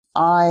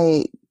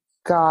I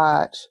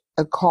got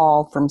a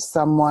call from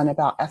someone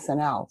about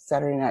SNL,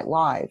 Saturday Night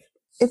Live.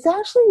 It's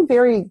actually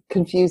very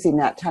confusing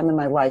that time in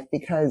my life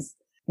because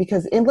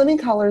in Living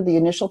Color, the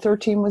initial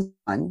 13 was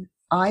done.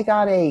 I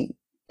got a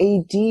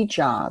AD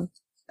job,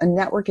 a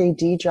network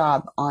AD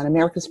job on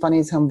America's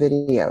Funniest Home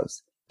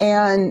Videos.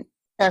 And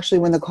actually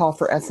when the call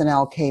for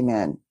SNL came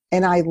in,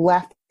 and I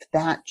left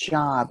that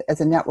job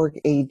as a network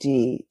AD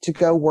to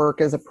go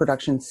work as a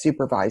production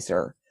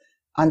supervisor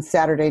on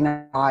Saturday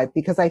Night Live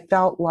because I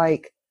felt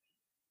like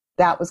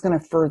that was going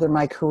to further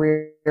my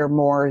career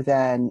more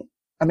than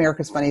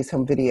America's Funniest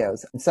Home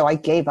Videos. And so I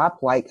gave up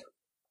around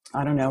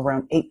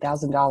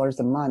 $8,000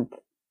 a month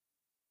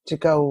to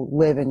go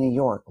live in New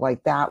York.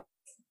 Like that,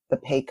 the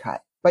pay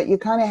cut. But you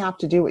kind of have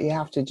to do what you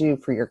have to do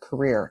for your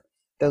career,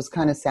 those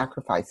kind of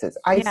sacrifices.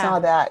 I saw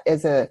that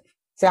as a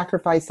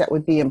sacrifice that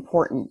would be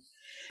important.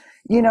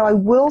 I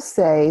will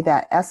say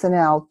that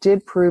SNL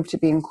did prove to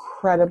be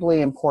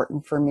incredibly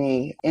important for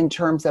me in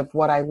terms of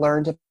what I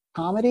learned about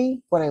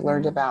comedy, what I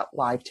learned about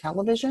live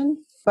television.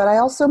 But I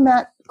also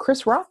met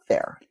Chris Rock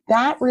there.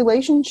 That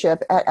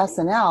relationship at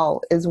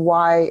SNL is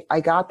why I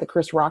got the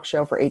Chris Rock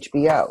show for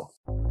HBO.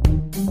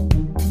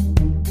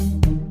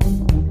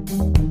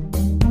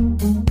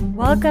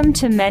 Welcome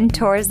to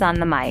Mentors on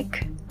the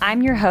Mic.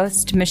 I'm your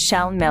host,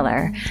 Michelle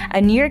Miller, a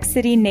New York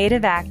City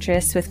native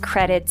actress with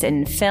credits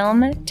in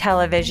film,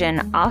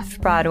 television,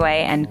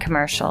 off-Broadway, and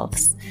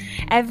commercials.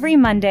 Every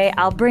Monday,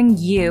 I'll bring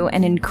you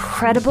an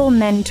incredible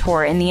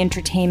mentor in the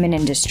entertainment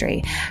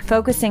industry,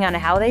 focusing on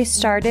how they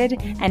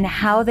started and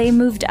how they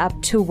moved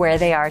up to where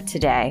they are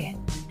today.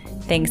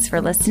 Thanks for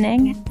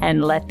listening,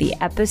 and let the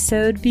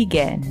episode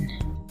begin.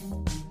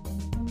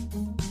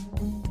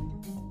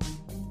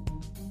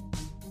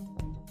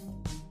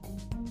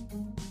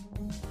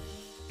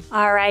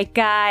 All right,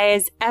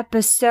 guys,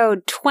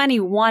 episode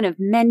 21 of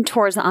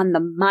Mentors on the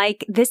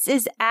Mic. This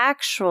is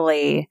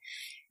actually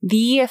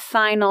the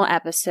final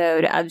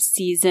episode of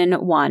season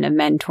 1 of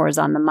Mentors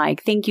on the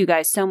Mic. Thank you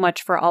guys so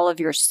much for all of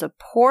your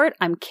support.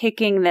 I'm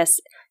kicking this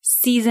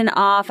season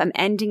off. I'm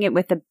ending it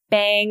with a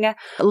bang.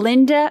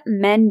 Linda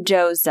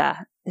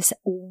Mendoza, this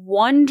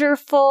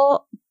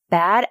wonderful,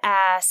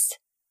 badass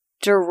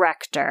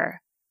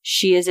director.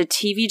 She is a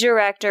TV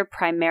director,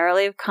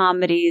 primarily of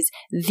comedies.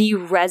 The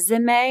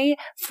resume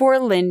for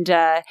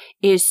Linda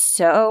is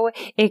so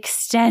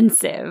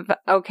extensive,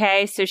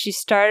 okay? So she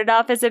started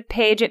off as a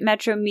page at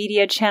Metro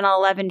Media Channel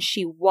 11.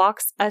 She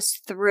walks us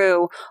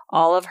through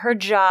all of her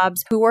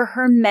jobs, who were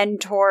her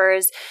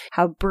mentors,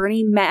 how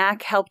Bernie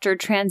Mac helped her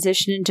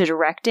transition into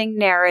directing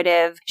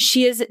narrative.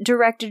 She has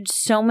directed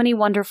so many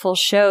wonderful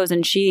shows,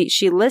 and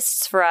she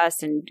lists for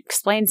us and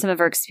explains some of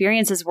her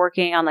experiences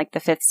working on like the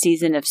 5th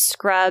season of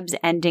Scrubs,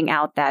 ending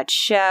out that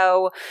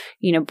show,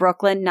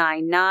 Brooklyn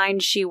Nine-Nine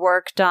she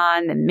worked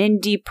on, the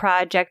Mindy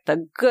Project,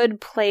 The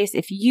Good Place.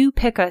 If you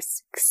pick a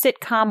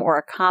sitcom or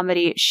a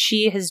comedy,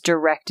 she has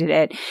directed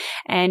it.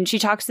 And she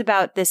talks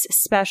about this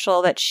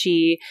special that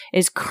she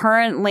is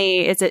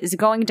currently, is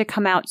going to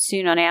come out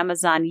soon on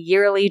Amazon,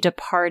 Yearly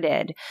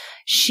Departed.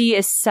 She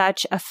is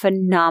such a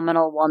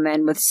phenomenal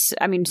woman with,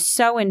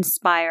 so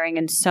inspiring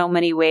in so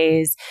many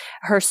ways.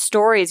 Her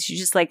stories,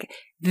 she's just like,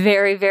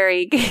 very,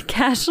 very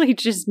casually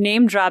just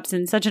name drops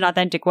in such an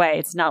authentic way.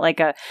 It's not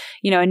like a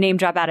name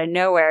drop out of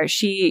nowhere.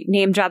 She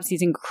name drops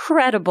these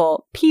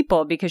incredible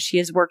people because she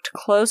has worked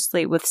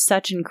closely with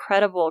such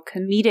incredible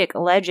comedic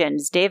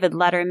legends. David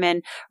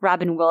Letterman,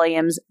 Robin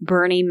Williams,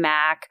 Bernie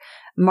Mac,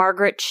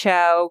 Margaret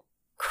Cho,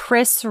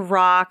 Chris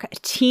Rock,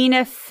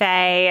 Tina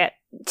Fey,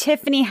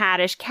 Tiffany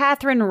Haddish,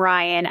 Katherine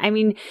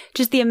Ryan.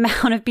 Just the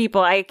amount of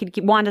people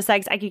Wanda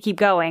Sykes, I could keep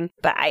going.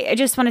 But I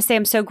just want to say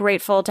I'm so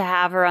grateful to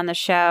have her on the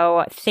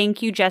show.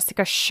 Thank you,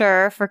 Jessica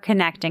Schur, for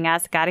connecting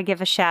us. Got to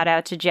give a shout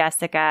out to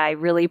Jessica. I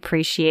really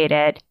appreciate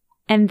it.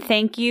 And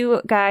thank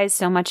you guys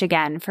so much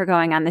again for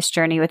going on this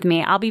journey with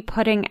me. I'll be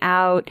putting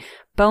out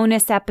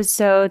bonus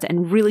episodes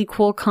and really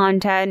cool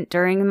content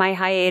during my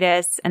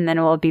hiatus, and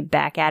then we'll be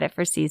back at it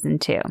for season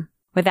 2.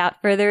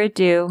 Without further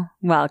ado,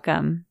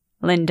 welcome,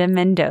 Linda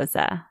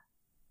Mendoza.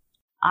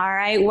 All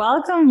right.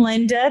 Welcome,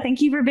 Linda.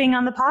 Thank you for being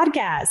on the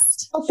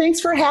podcast. Well,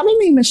 thanks for having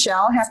me,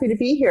 Michelle. Happy to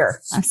be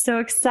here. I'm so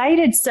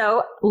excited.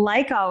 So,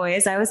 like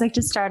always, I always like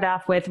to start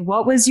off with,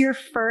 what was your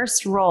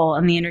first role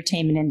in the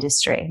entertainment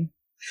industry?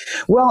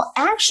 Well,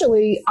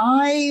 actually,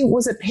 I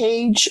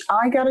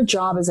got a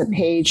job as a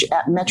page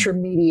at Metro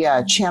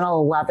Media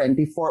Channel 11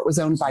 before it was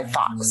owned by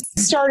Fox.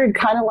 Started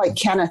kind of like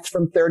Kenneth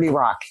from 30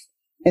 Rock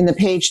in the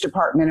page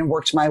department and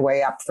worked my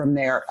way up from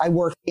there. I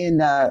worked in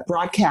the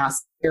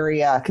broadcast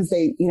area because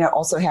they,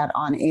 also had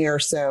on air.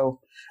 So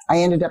I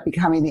ended up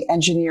becoming the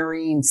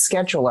engineering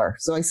scheduler.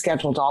 So I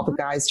scheduled all the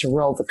guys to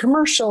roll the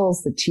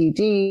commercials, the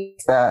TD,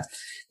 the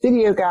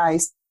video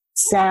guys,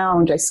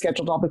 sound. I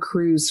scheduled all the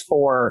crews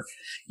for,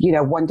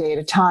 one day at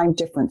a time,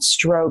 different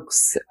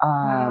strokes.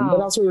 Wow. What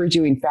else we were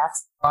doing?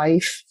 Facts of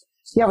Life.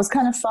 Yeah, it was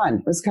kind of fun.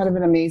 It was kind of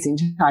an amazing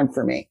time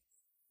for me.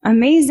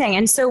 Amazing.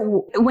 And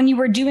so when you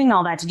were doing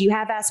all that, did you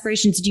have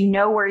aspirations? Did you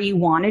know where you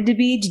wanted to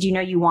be? Did you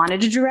know you wanted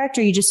to direct,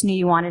 or you just knew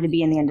you wanted to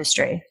be in the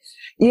industry?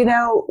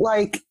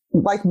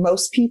 Like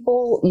most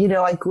people,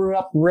 I grew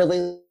up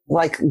really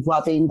like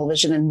loving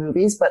television and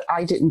movies, but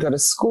I didn't go to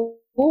school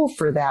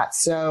for that.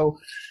 So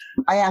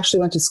I actually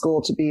went to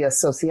school to be a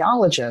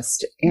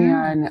sociologist.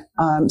 And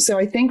so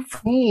I think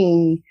for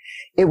me,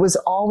 it was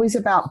always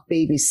about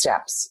baby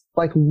steps.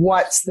 Like,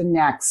 what's the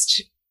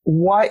next?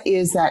 What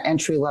is that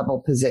entry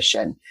level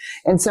position?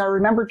 And so I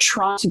remember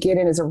trying to get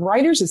in as a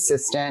writer's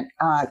assistant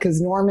because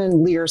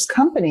Norman Lear's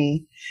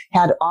company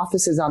had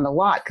offices on the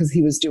lot because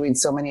he was doing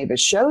so many of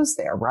his shows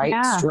there, right?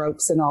 Yeah.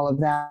 Strokes and all of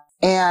that.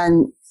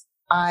 And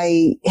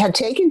I had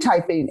taken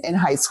typing in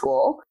high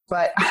school,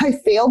 but I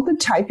failed the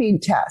typing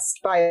test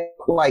by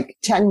like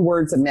 10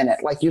 words a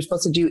minute. Like you're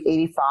supposed to do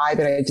 85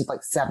 and I did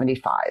like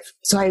 75.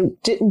 So I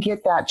didn't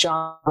get that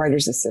job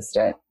writer's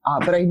assistant.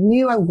 But I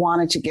knew I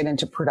wanted to get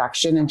into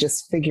production and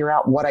just figure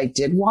out what I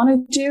did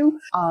want to do.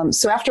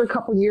 So after a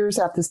couple of years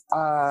at this,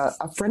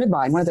 a friend of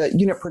mine, one of the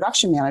unit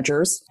production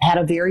managers, had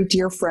a very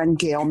dear friend,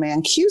 Gail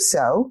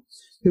Mancuso,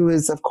 who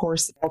is, of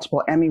course,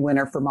 multiple Emmy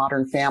winner for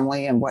Modern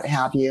Family and what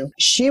have you.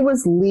 She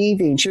was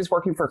leaving. She was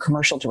working for a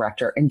commercial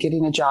director and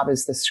getting a job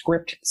as the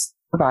script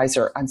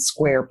supervisor on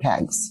Square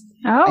Pegs.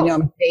 Oh. I know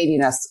I'm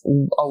dating us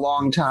a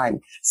long time.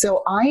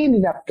 So I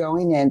ended up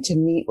going in to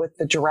meet with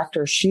the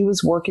director she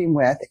was working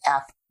with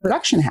at the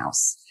production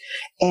house.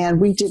 And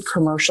we did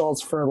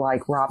commercials for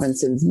like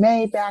Robinson's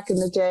May back in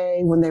the day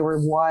when they were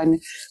one.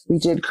 We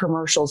did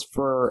commercials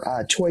for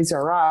Toys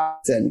R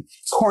Us and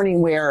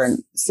Corningware. And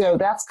so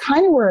that's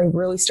kind of where I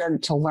really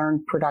started to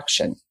learn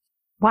production.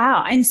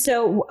 Wow. And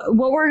so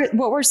what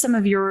were some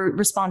of your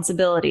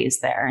responsibilities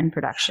there in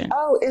production?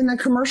 Oh, in the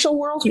commercial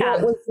world, well,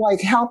 it was like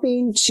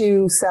helping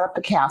to set up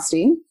the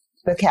casting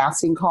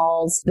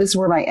calls. This is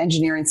where my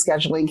engineering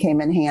scheduling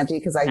came in handy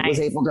because I was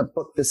able to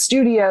book the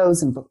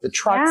studios and book the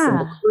trucks and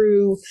the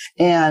crew.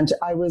 And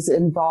I was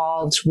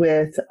involved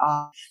with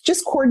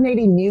just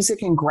coordinating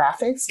music and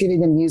graphics, getting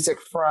the music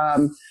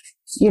from,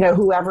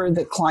 whoever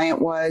the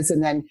client was,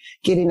 and then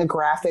getting the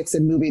graphics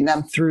and moving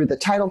them through the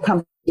title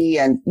company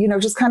and,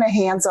 just kind of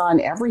hands-on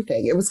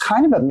everything. It was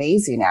kind of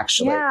amazing,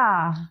 actually.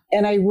 Yeah.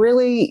 And I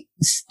really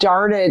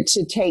started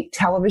to take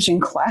television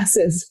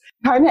classes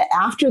kind of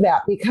after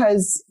that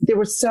because there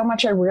was so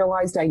much I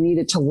realized I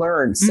needed to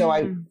learn. So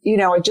I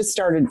just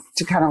started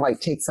to kind of like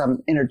take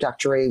some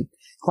introductory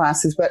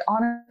classes. But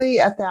honestly,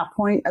 at that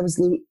point, I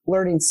was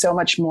learning so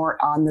much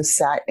more on the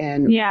set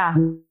and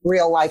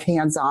real life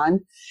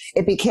hands-on.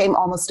 It became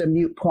almost a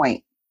moot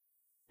point.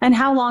 And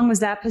how long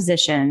was that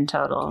position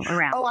total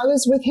around? Oh, I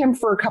was with him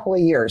for a couple of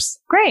years.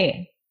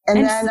 Great.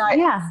 And then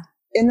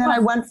I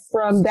went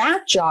from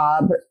that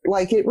job,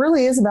 like it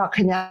really is about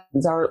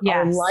connections. Our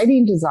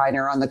lighting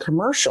designer on the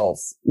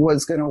commercials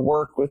was going to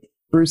work with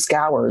Bruce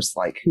Gowers,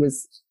 who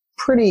was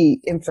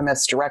pretty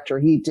infamous director.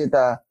 He did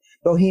the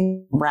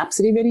Bohemian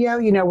Rhapsody video,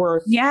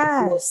 where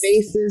the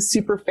face is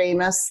super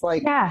famous.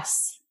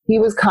 He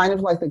was kind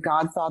of like the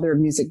godfather of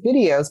music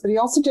videos, but he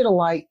also did a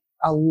lot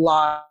of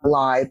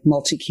live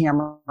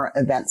multi-camera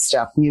event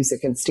stuff,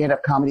 music and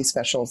stand-up comedy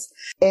specials.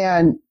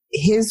 And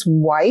his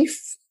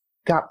wife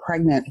got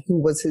pregnant,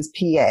 who was his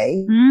PA.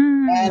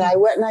 And I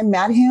went and I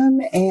met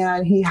him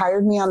and he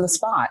hired me on the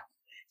spot.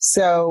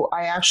 So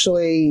I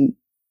actually,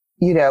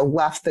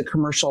 left the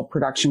commercial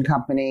production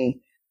company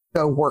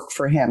to go work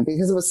for him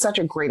because it was such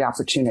a great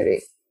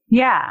opportunity.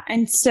 Yeah.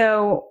 And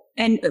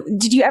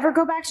did you ever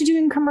go back to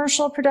doing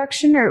commercial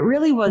production, or it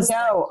really was?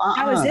 No.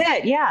 That was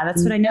it. Yeah.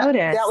 That's what I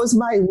noticed. That was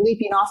my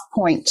leaping off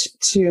point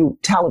to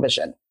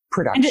television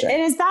production.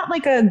 And is that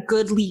like a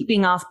good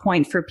leaping off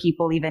point for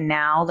people even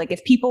now? Like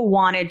if people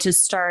wanted to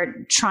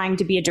start trying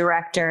to be a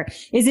director,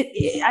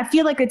 I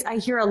feel like I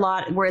hear a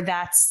lot where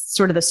that's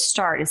sort of the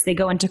start is they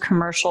go into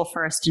commercial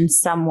first in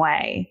some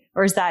way,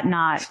 or is that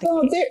not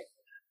the case?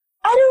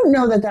 I don't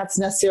know that that's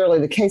necessarily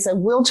the case. I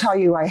will tell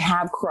you, I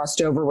have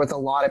crossed over with a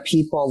lot of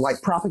people, like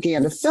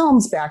Propaganda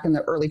Films back in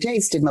the early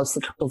days did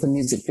mostly commercials and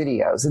music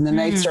videos. And then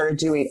they started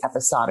doing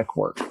episodic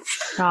work.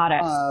 Got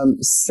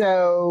it.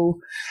 So,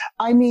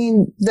 I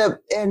mean,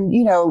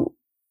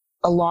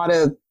 a lot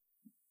of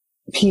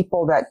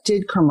people that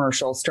did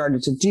commercials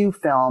started to do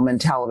film and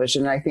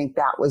television. And I think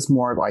that was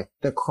more like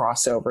the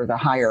crossover, the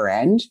higher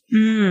end.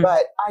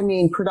 But I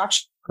mean,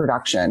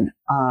 production.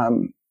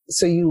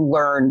 So you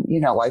learn,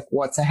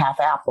 what's a half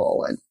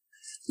apple and,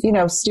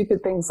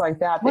 stupid things like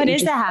that. What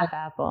is a half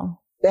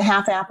apple? The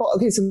half apple.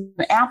 Okay. So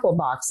an apple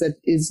box that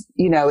is,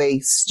 a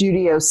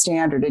studio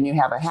standard, and you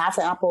have a half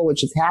apple,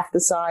 which is half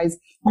the size,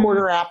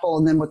 quarter apple,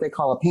 and then what they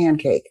call a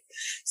pancake.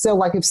 So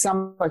like if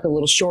some like a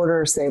little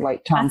shorter, say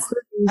like Tom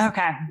Cruise.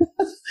 Okay.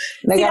 That's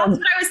what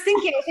I was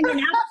thinking. I think an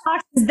apple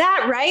box is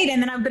that, right?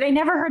 And then, but I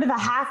never heard of a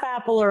half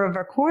apple or of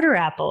a quarter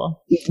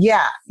apple.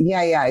 Yeah,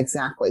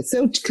 exactly.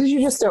 So, cause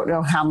you just don't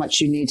know how much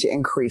you need to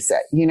increase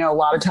it. A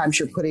lot of times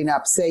you're putting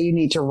up, say you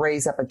need to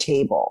raise up a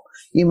table.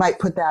 You might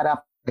put that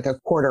up like a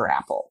quarter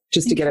apple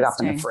just to get it up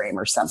in a frame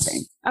or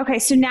something. Okay.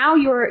 So now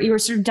you're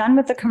sort of done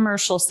with the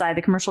commercial side,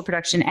 the commercial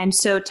production. And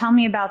so tell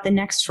me about the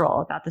next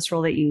role, about this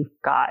role that you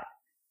got.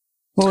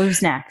 What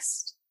was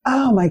next?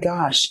 Oh my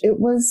gosh. It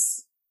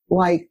was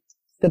like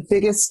the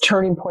biggest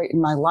turning point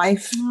in my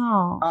life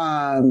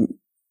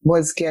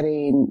was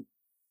getting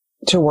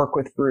to work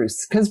with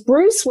Bruce, because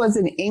Bruce was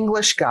an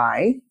English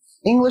guy,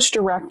 English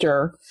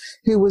director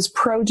who was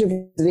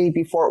pro-diversity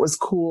before it was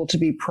cool to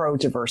be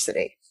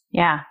pro-diversity.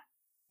 Yeah.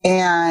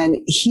 And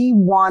he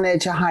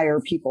wanted to hire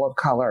people of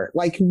color.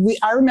 Like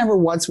I remember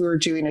once we were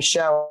doing a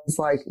show, it's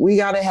like, we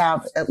got to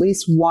have at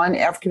least one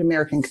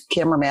African-American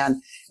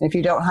cameraman. And if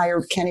you don't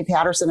hire Kenny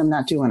Patterson, I'm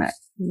not doing it.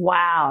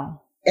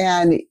 Wow.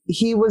 And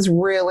he was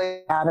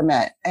really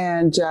adamant.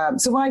 And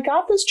so when I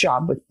got this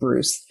job with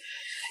Bruce,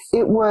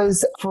 it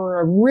was for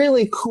a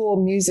really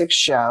cool music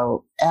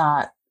show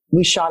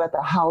we shot at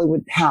the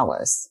Hollywood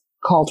Palace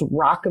called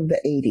Rock of the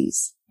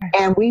 80s.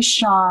 And we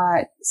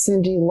shot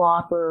Cyndi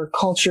Lauper,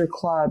 Culture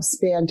Club,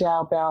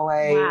 Spandau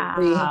Ballet,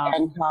 Lee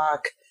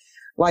Hancock.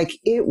 Like,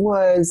 it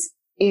was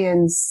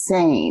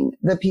insane,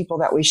 the people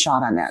that we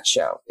shot on that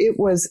show. It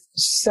was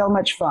so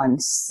much fun,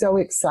 so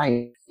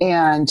exciting.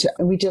 And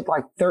we did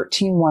like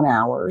 13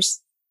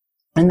 1-hours.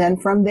 And then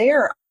from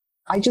there,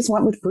 I just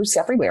went with Bruce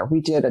everywhere.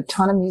 We did a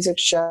ton of music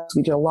shows.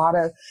 We did a lot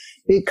of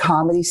big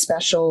comedy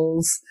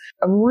specials.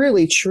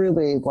 Really,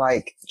 truly,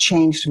 like,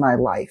 changed my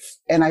life.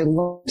 And I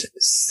learned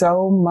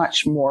so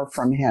much more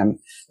from him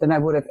than I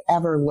would have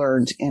ever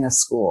learned in a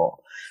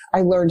school.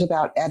 I learned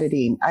about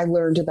editing. I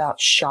learned about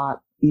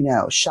shot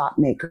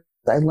makers.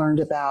 I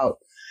learned about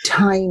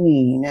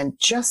timing and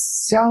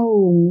just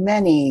so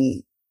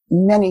many,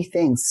 many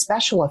things.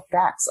 Special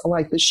effects.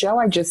 Like the show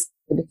I just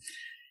did,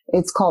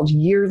 it's called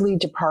Yearly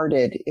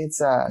Departed.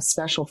 It's a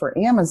special for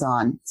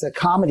Amazon. It's a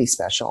comedy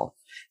special.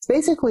 It's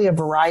basically a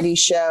variety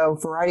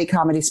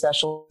comedy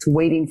special. It's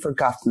Waiting for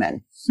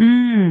Guffman.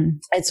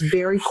 It's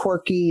very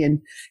quirky and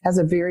has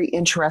a very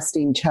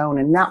interesting tone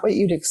and not what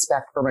you'd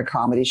expect from a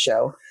comedy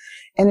show.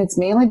 And it's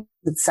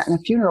set in a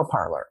funeral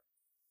parlor.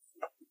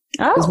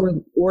 Oh.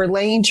 Because we're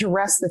laying to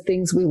rest the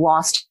things we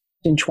lost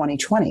in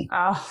 2020.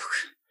 Oh,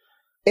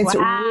 it's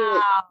wow.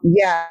 Really,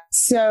 yeah.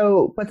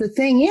 So, but the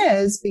thing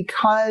is,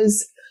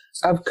 because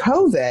of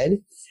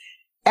COVID,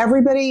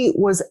 everybody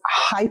was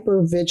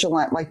hyper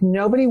vigilant. Like,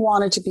 nobody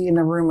wanted to be in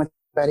the room with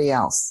anybody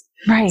else.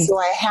 Right. So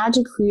I had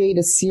to create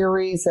a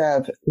series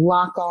of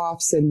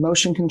lock-offs and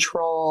motion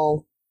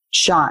control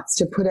shots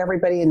to put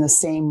everybody in the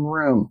same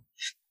room.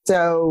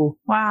 So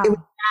wow. It was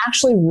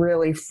actually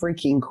really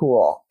freaking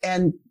cool.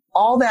 And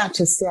all that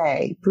to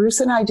say, Bruce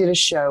and I did a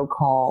show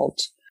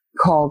called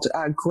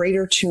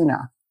Greater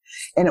Tuna.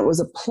 And it was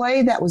a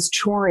play that was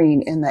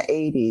touring in the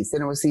 80s.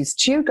 And it was these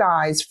two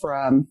guys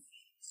from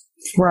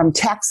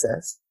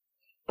Texas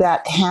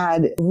that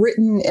had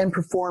written and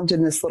performed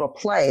in this little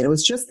play. And it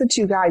was just the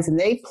two guys, and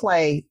they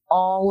play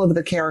all of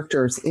the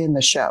characters in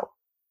the show.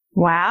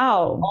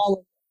 Wow. All of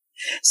them.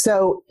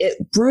 So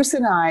Bruce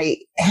and I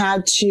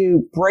had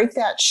to break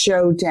that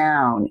show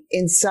down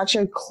in such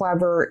a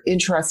clever,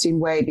 interesting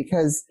way,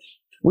 because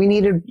we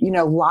needed,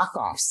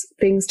 lock-offs,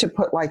 things to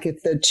put, like,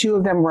 if the two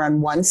of them were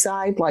on one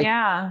side, like,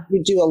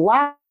 you do a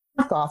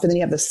lock-off, and then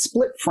you have the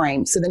split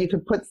frame. So then you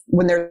could put,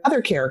 when there are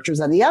other characters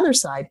on the other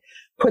side,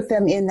 put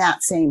them in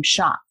that same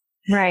shot.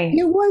 Right.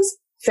 It was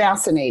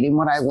fascinating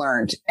what I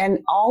learned. And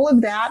all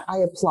of that I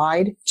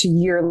applied to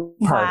Yearly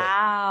Departed.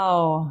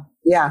 Wow.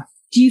 Yeah.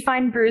 Do you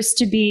find Bruce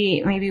to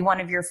be maybe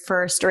one of your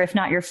first, or if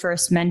not your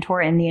first,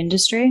 mentor in the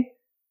industry?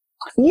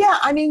 Yeah,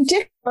 I mean,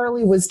 Dick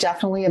Farley was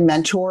definitely a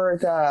mentor,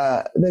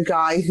 the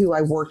guy who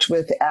I worked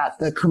with at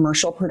the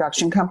commercial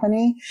production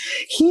company.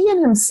 He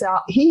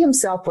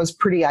himself was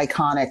pretty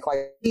iconic.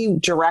 Like, he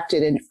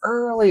directed in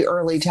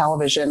early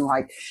television.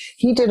 Like,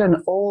 he did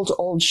an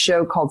old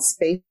show called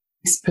Space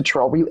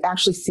Patrol, where you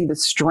actually see the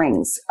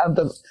strings of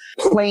the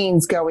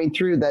planes going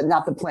through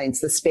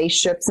the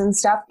spaceships and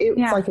stuff. It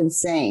was like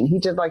insane. He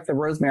did like the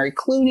Rosemary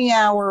Clooney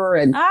Hour.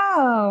 And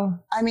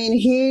I mean,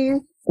 he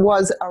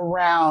was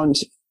around.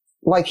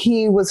 Like,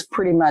 he was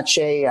pretty much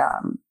a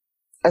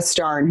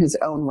star in his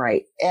own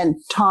right, and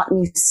taught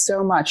me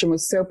so much and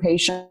was so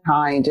patient,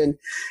 kind. And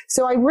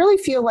so I really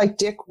feel like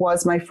Dick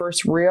was my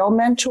first real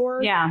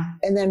mentor. Yeah.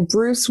 And then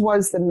Bruce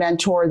was the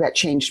mentor that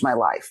changed my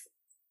life.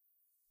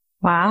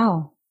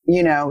 Wow.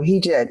 He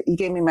did. He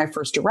gave me my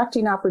first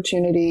directing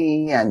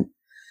opportunity. And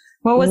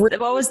what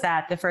was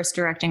that? The first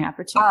directing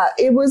opportunity?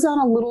 It was on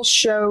a little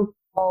show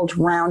called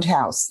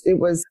Roundhouse. It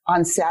was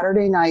on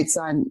Saturday nights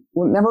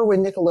remember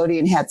when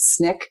Nickelodeon had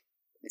Snick?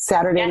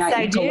 Saturday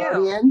night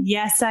Nickelodeon?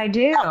 Yes, I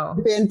do. That would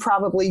have been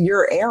probably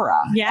your era.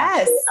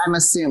 Yes. I'm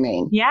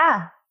assuming.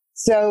 Yeah.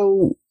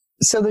 So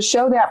the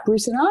show that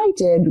Bruce and I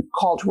did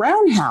called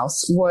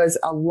Roundhouse was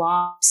a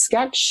live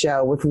sketch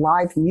show with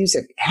live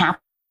music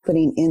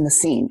happening in the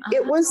scene. Oh.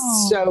 It was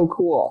so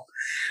cool.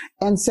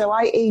 And so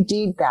I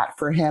AD'd that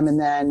for him, and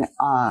then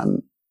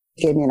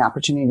gave me an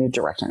opportunity to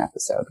direct an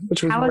episode,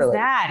 which was How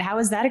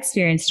was that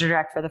experience to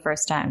direct for the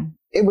first time?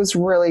 It was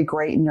really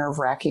great and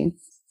nerve-wracking,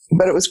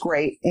 but it was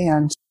great.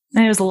 And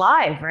it was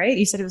live, right?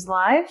 You said it was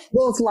live?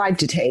 Well, it's live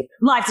to tape.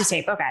 Live to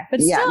tape, okay. But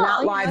still,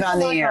 not live on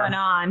the air. Going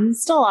on.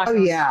 Still a lot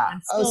going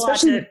on. Still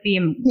especially a lot to be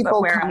people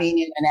aware coming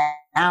in and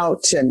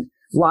out. And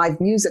live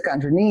music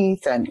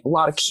underneath and a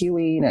lot of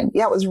cueing. And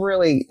yeah, it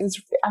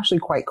was actually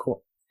quite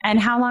cool. And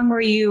how long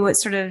were you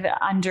sort of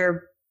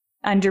under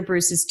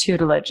Bruce's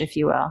tutelage, if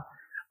you will?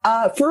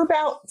 For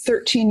about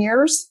 13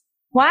 years.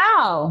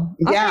 Wow.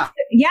 Yeah. Okay.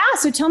 Yeah.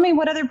 So tell me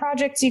what other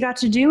projects you got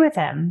to do with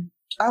him.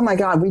 Oh my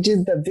God. We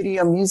did the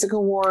Video Music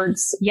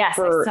Awards. Yes,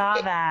 I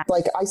saw that.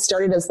 Like I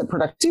started as the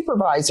production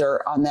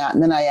supervisor on that.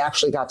 And then I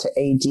actually got to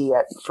AD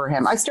it for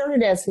him. I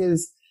started as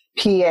his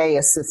PA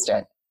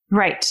assistant.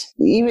 Right.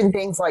 Even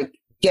things like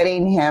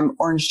getting him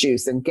orange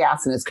juice and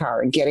gas in his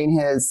car and getting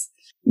his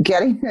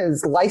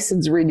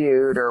license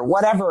renewed or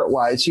whatever it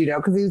was,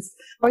 because he's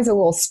always a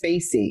little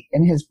spacey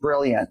in his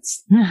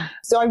brilliance.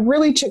 So I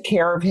really took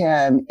care of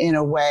him in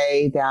a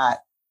way that,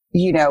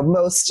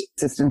 most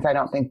assistants I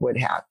don't think would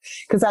have,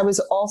 because I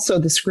was also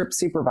the script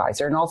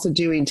supervisor and also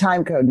doing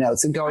time code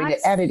notes and going to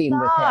editing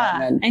with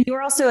him. And you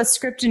were also a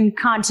script and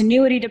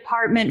continuity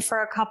department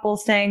for a couple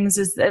things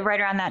right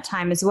around that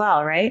time as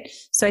well, right?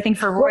 So I think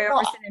for Roy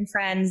Orbison and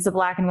Friends, The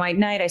Black and White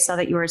Night, I saw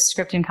that you were a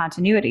script and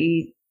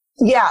continuity.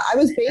 Yeah, I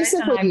was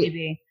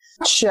basically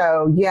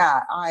show.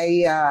 Yeah,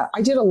 I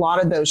did a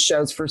lot of those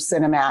shows for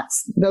Cinemax.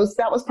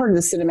 That was part of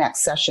the Cinemax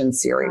Session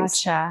series.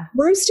 Gotcha.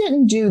 Bruce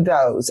didn't do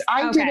those.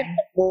 I did it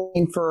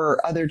working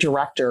for other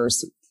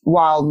directors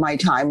while my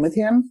time with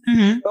him.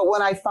 Mm-hmm. But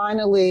when I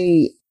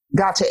finally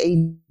got to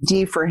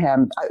AD for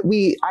him,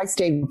 I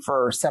stayed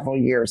for several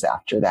years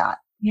after that.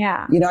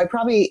 Yeah. I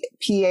probably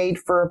PA'd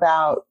for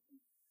about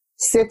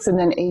 6 and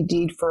then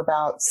AD'd for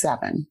about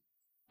 7.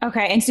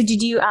 Okay. And so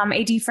did you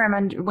AD for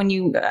him when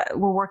you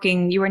were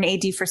working, you were an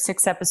AD for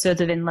 6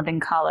 episodes of In Living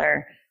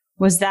Color.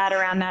 Was that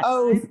around that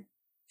time?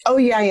 Oh,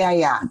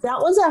 yeah. That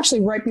was actually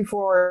right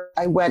before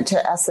I went to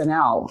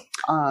SNL.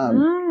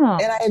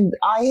 And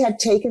I had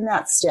taken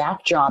that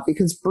staff job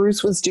because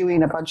Bruce was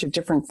doing a bunch of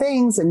different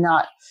things and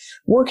not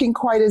working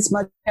quite as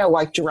much,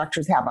 like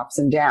directors have ups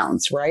and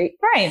downs, right?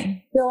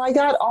 Right. So I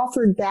got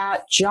offered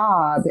that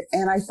job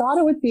and I thought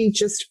it would be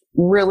just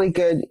really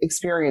good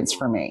experience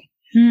for me.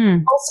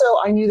 Also,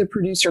 I knew the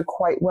producer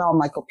quite well,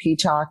 Michael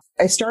Peacock.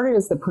 I started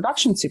as the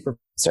production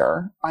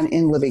supervisor on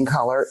In Living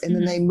Color, and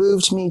then they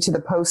moved me to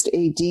the post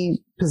AD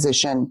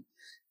position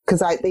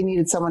because they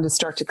needed someone to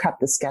start to cut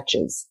the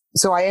sketches.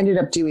 So I ended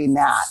up doing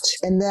that.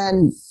 And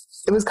then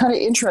it was kind of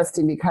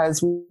interesting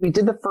because we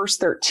did the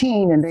first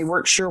 13 and they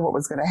weren't sure what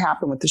was going to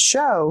happen with the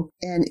show.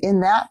 And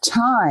in that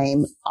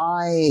time,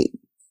 I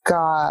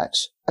got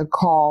a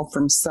call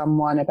from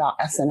someone about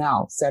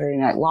SNL, Saturday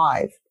Night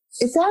Live.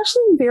 It's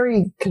actually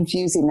very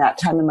confusing that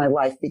time in my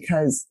life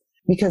because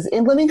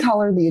In Living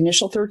Color, the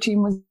initial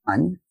 13 was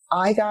done.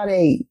 I got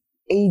a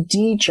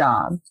AD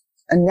job,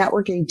 a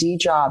network AD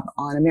job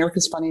on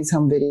America's Funniest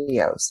Home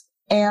Videos.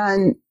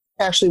 And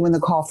actually when the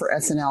call for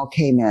SNL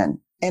came in,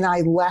 and I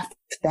left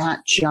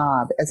that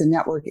job as a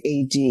network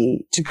AD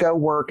to go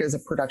work as a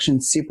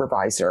production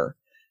supervisor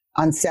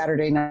on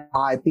Saturday Night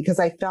Live because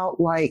I felt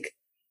like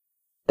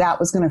that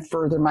was going to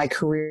further my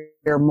career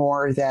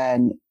more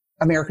than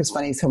America's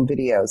Funniest Home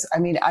Videos. I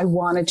mean, I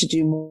wanted to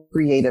do more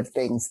creative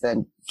things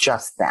than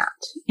just that.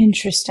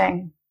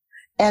 Interesting.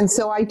 And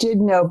so I did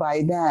know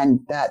by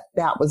then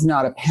that was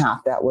not a path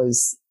that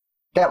was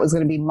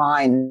going to be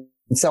mine.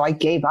 And so I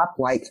gave up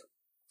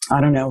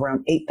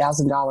around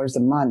 $8,000 a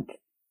month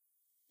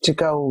to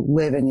go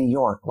live in New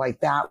York.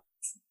 Like that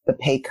was the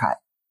pay cut.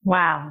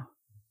 Wow.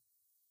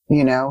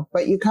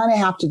 But you kind of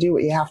have to do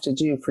what you have to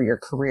do for your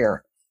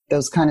career.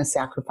 Those kind of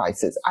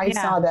sacrifices. I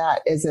saw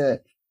that as a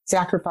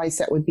sacrifice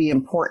that would be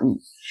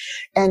important.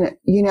 And,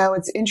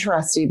 it's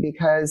interesting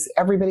because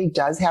everybody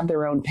does have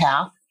their own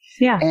path.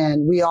 Yeah.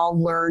 And we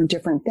all learn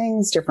different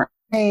things, different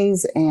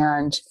ways.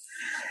 And,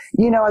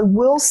 I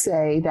will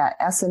say that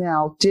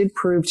SNL did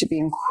prove to be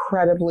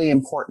incredibly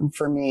important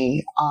for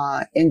me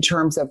in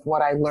terms of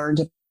what I learned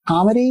about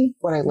comedy,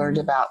 what I learned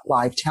about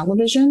live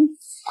television.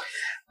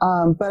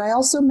 But I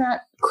also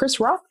met Chris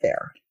Rock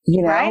there,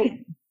 Right.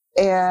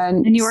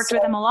 And you worked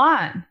with him a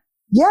lot.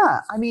 Yeah.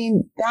 I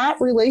mean, that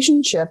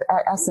relationship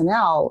at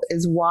SNL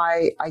is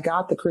why I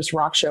got the Chris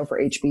Rock show for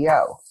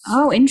HBO.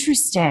 Oh,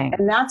 interesting.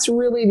 And that's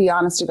really the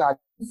honest to God,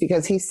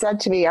 because he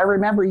said to me, I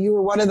remember you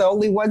were one of the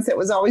only ones that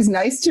was always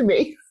nice to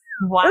me.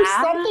 Wow. Or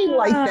something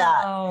like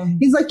that.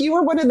 He's like, you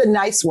were one of the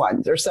nice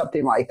ones or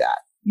something like that.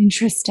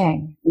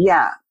 Interesting.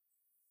 Yeah.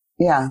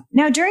 Yeah.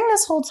 Now, during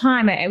this whole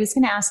time, I was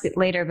going to ask it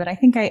later, but I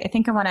think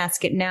I want to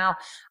ask it now.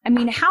 I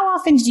mean, how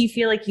often do you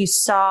feel like you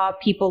saw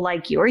people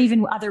like you or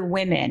even other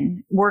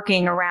women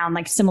working around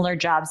like similar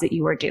jobs that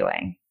you were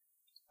doing?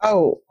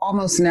 Oh,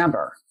 almost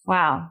never.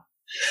 Wow.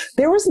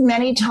 There was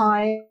many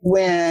times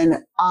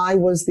when I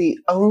was the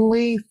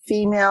only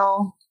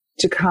female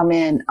to come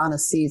in on a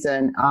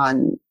season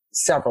on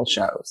several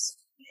shows.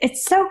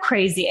 It's so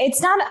crazy.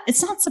 It's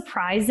not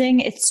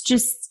surprising. It's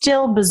just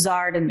still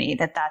bizarre to me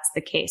that that's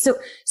the case.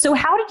 So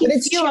how did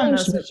you feel on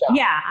those?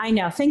 Yeah, I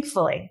know.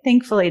 Thankfully,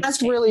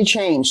 that's really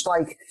changed.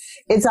 Like,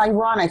 it's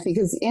ironic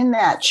because in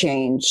that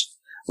change,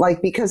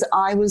 because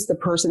I was the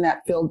person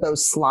that filled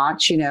those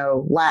slots,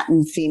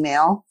 Latin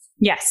female.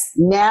 Yes.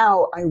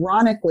 Now,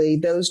 ironically,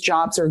 those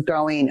jobs are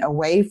going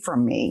away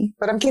from me,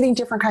 but I'm getting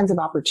different kinds of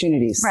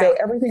opportunities. Right. So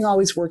everything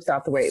always works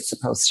out the way it's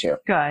supposed to.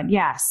 Good.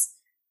 Yes.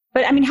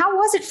 But I mean, how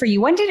was it for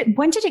you? When did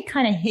it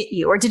kind of hit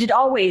you? Or did it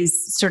always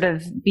sort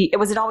of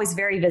was it always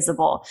very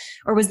visible?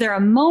 Or was there a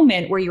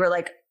moment where you were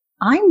like,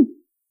 I'm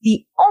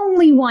the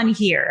only one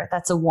here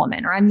that's a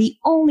woman, or I'm the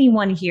only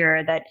one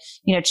here that,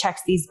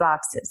 checks these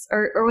boxes?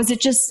 Or was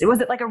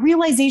it like a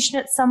realization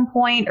at some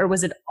point, or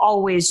was it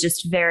always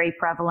just very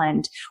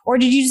prevalent? Or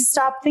did you just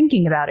stop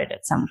thinking about it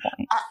at some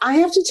point? I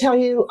have to tell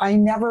you, I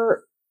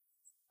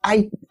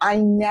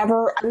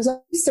was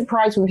always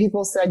surprised when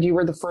people said you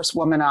were the first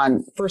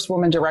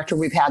woman director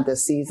we've had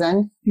this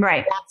season.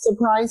 Right. That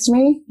surprised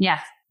me.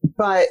 Yeah.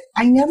 But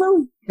I never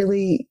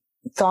really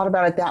thought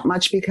about it that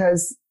much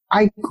because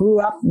I grew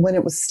up when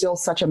it was still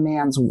such a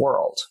man's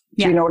world.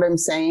 Do you know what I'm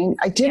saying?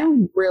 I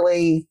didn't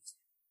really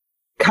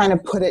kind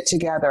of put it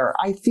together.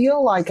 I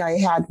feel like I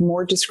had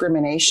more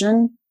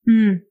discrimination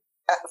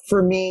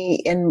for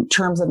me in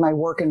terms of my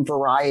work in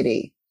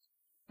variety.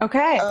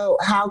 Okay. Oh,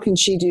 how can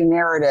she do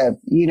narrative?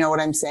 You know what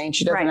I'm saying?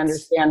 She doesn't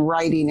understand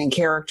writing and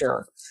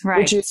character,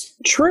 which is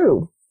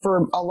true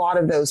for a lot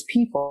of those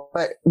people.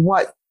 But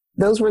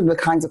those were the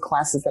kinds of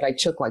classes that I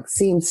took, like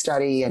scene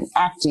study and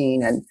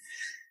acting and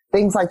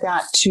things like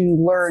that, to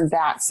learn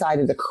that side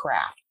of the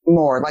craft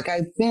more. Like,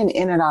 I've been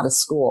in and out of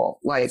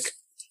school. Like,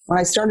 when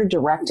I started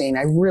directing,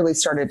 I really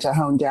started to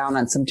hone down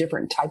on some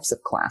different types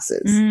of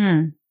classes.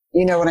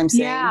 You know what I'm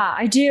saying? Yeah,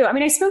 I do. I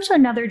mean, I spoke to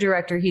another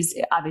director. He's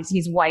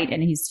white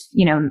and he's,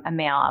 a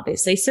male,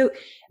 obviously. So,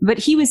 but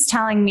he was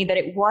telling me that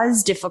it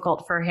was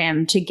difficult for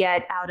him to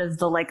get out of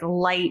the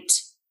light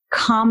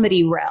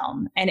comedy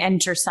realm and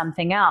enter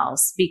something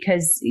else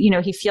because,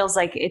 he feels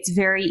like it's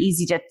very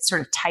easy to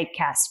sort of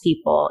typecast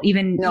people,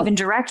 even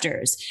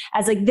directors,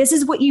 as like, this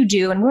is what you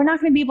do. And we're not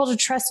going to be able to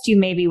trust you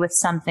maybe with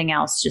something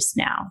else just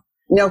now.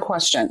 No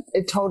question.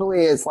 It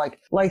totally is like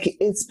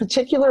it's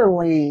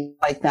particularly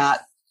like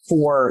that.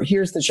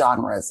 Here's the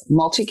genres: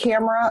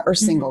 multi-camera or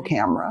single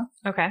camera.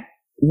 Okay.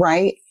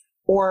 Right?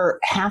 Or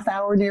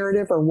half-hour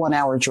narrative or 1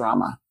 hour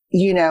drama.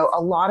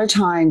 A lot of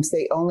times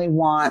they only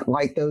want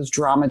like those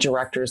drama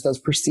directors,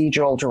 those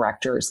procedural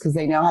directors, because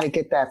they know how to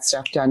get that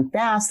stuff done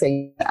fast. They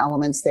need the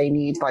elements they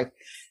need. Like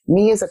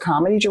me as a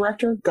comedy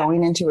director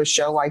going into a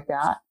show like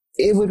that,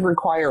 it would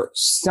require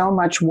so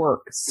much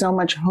work, so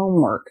much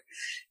homework.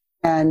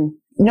 And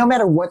no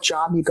matter what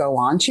job you go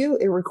on to,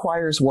 it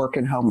requires work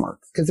and homework.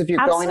 Because if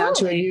you're going on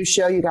to a new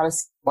show, you got to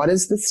see what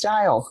is the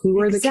style? Who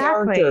are the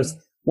characters?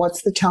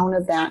 What's the tone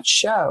of that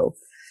show?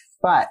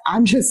 But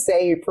I'm just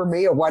saying, for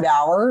me, a 1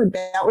 hour,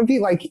 that would be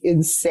like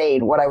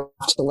insane what I want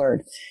to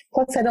learn.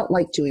 Plus, I don't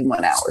like doing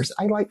 1 hours.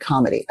 I like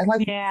comedy. I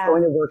like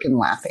going to work and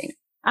laughing.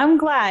 I'm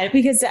glad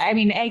because,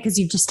 because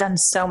you've just done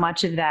so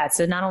much of that.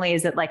 So not only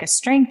is it like a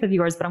strength of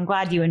yours, but I'm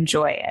glad you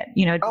enjoy it.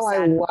 I love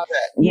it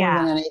more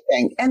than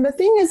anything. And the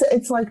thing is,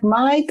 it's like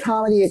my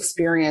comedy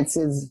experience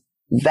is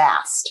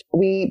vast.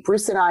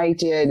 Bruce and I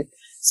did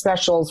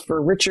specials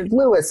for Richard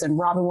Lewis and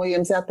Robin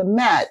Williams at the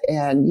Met.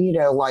 And,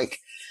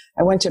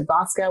 I went to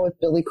Moscow with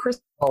Billy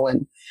Crystal.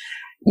 And,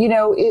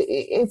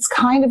 it's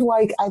kind of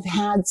like I've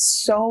had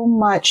so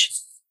much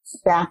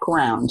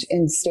background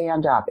in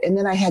stand-up, and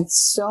then I had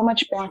so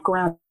much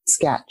background in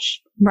sketch,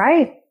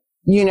 right?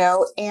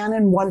 And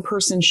in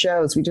one-person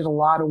shows. We did a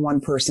lot of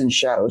one-person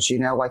shows,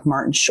 like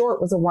Martin Short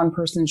was a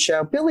one-person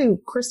show. Billy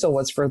Crystal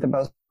was for the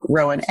most.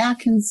 Rowan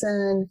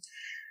Atkinson.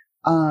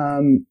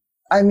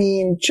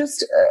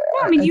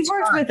 You've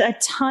worked with a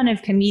ton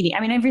of comedians.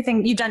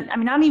 Everything you've done.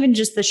 Not even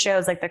just the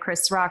shows like the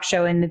Chris Rock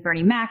show and the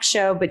Bernie Mac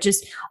show, but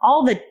just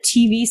all the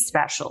TV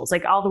specials,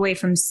 like all the way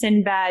from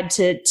Sinbad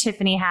to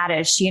Tiffany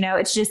Haddish.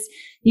 It's just,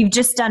 you've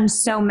just done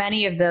so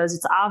many of those.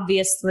 It's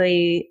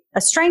obviously a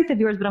strength of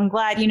yours, but I'm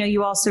glad,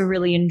 you also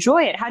really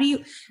enjoy it.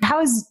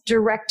 How is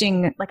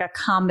directing like a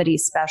comedy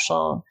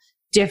special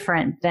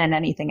different than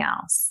anything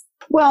else?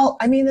 Well,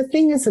 the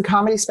thing is, the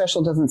comedy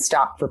special doesn't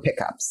stop for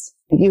pickups.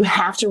 You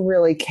have to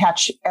really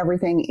catch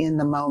everything in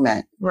the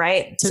moment.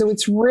 Right. So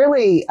it's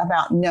really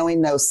about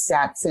knowing those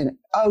sets and,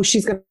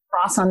 she's going to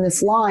cross on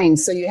this line.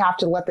 So you have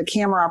to let the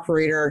camera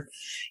operator,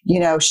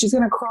 she's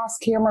going to cross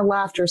camera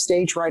left or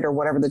stage right or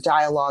whatever the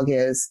dialogue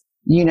is,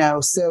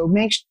 so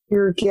make sure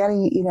you're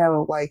getting,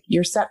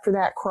 you're set for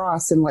that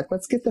cross and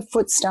let's get the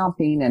foot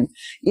stomping. And,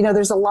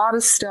 there's a lot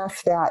of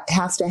stuff that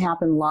has to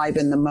happen live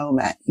in the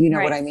moment. You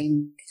know what I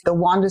mean? The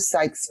Wanda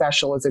Sykes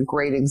special is a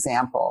great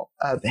example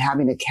of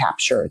having to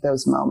capture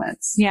those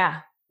moments. Yeah.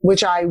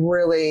 Which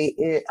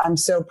I'm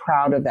so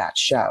proud of that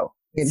show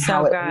and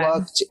how it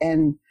looked.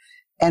 And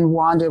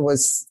Wanda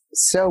was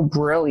so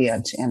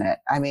brilliant in it.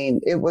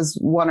 It was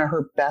one of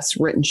her best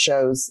written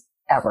shows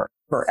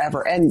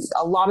forever. And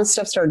a lot of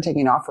stuff started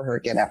taking off for her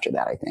again after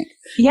that, I think.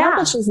 Yeah. Not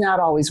that she's not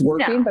always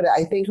working, but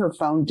I think her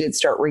phone did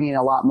start ringing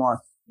a lot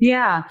more.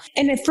 Yeah.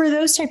 And for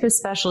those type of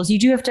specials, you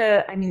do have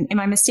to, am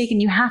I mistaken?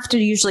 You have to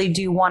usually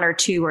do 1 or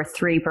 2 or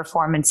 3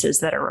 performances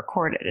that are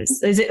recorded.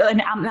 Is it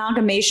an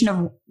amalgamation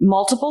of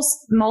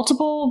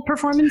multiple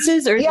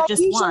performances or is it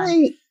just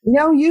one?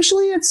 No,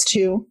 usually it's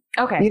 2.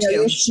 Okay.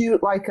 You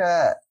shoot like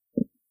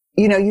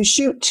you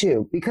shoot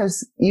two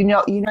because you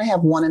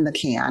have one in the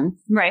can.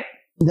 Right.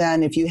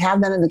 Then if you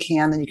have that in the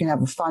can, then you can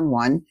have a fun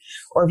one.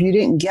 Or if you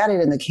didn't get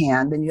it in the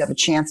can, then you have a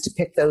chance to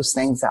pick those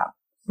things up.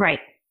 Right.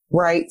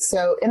 Right.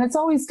 So, and it's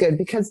always good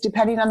because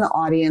depending on the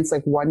audience,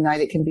 like one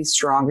night it can be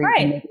stronger.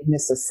 Right. You can maybe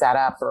miss a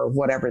setup or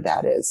whatever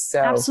that is.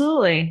 So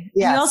absolutely.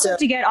 Yeah, you also have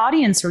to get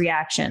audience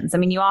reactions. I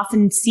mean, you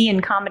often see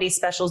in comedy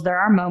specials, there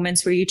are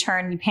moments where you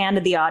pan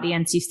to the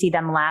audience, you see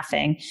them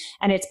laughing,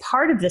 and it's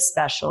part of the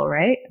special,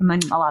 right? I mean,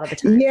 a lot of the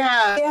time.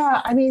 Yeah.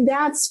 Yeah. I mean,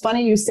 that's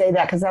funny you say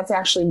that because that's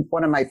actually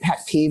one of my pet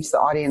peeves, the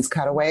audience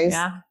cutaways.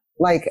 Yeah.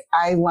 Like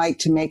I like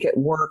to make it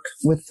work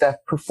with the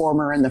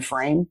performer in the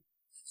frame.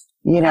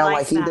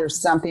 Like either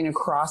something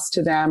across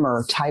to them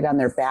or tight on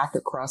their back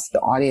across the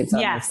audience on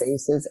their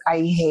faces. I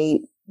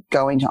hate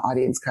going to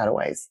audience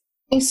cutaways.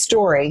 A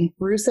story,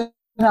 Bruce and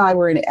I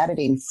were in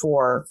editing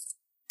for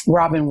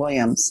Robin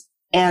Williams,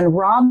 and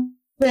Robin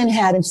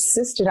had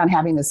insisted on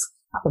having this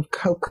cup of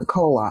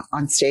Coca-Cola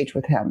on stage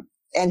with him.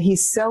 And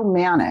he's so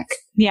manic.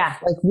 Yeah.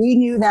 Like we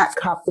knew that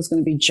cup was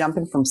going to be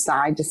jumping from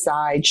side to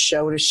side,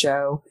 show to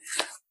show.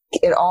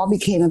 It all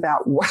became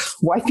about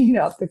wiping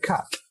out the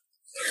cup.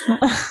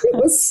 It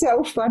was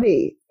so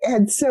funny.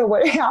 And so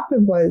what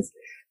happened was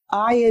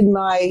I, in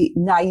my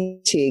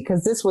naivety,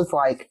 because this was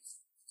like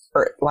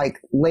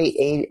late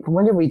 80s.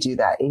 When did we do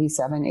that?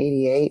 87,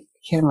 88?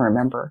 Can't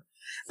remember.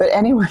 But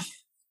anyway,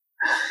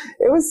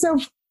 it was so,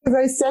 because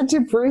I said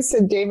to Bruce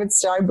and David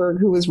Steinberg,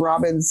 who was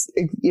Robin's,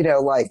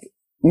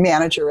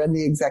 manager and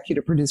the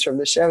executive producer of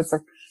the show, it's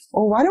like,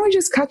 well, why don't we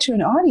just cut to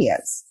an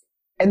audience?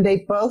 And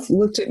they both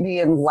looked at me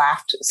and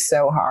laughed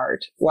so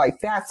hard. Like,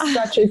 that's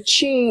such a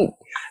cheat.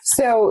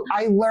 So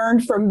I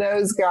learned from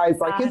those guys,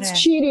 it's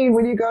cheating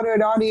when you go to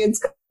an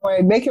audience.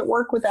 Make it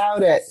work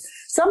without it.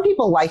 Some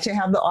people like to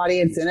have the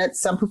audience in it.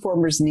 Some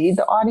performers need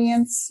the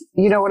audience.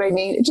 You know what I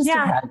mean? It just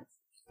depends.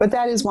 But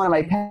that is one of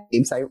my pet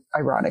peeves,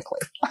 ironically.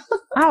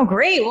 Oh,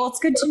 great. Well, it's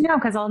good to know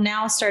because I'll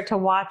now start to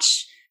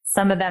watch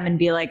some of them and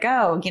be like,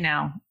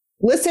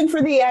 listen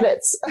for the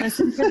edits.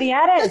 Listen for the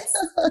edits.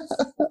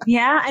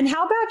 Yeah. And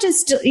how about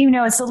just,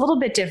 it's a little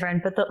bit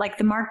different, but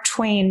the Mark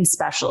Twain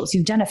specials,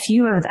 you've done a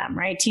few of them,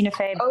 right? Tina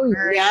Fey,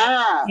 Murray,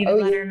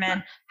 David Letterman.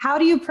 Yeah. How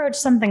do you approach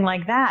something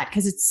like that?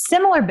 Because it's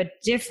similar, but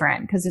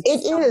different because it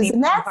is.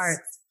 And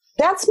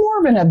that's more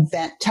of an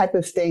event type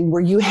of thing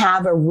where you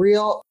have a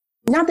real,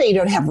 not that you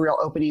don't have real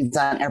openings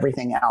on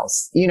everything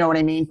else. You know what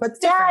I mean?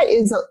 But that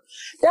is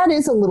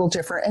a little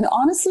different. And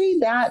honestly,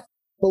 that,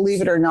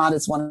 believe it or not,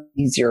 is one of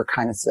the easier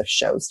kinds of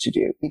shows to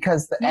do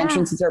because the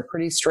entrances are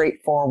pretty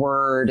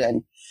straightforward.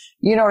 And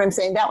you know what I'm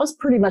saying? That was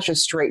pretty much a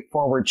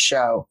straightforward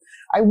show.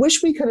 I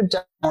wish we could have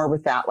done more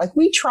with that. Like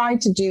we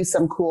tried to do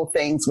some cool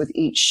things with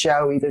each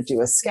show, either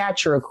do a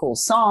sketch or a cool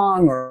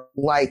song or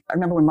I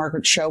remember when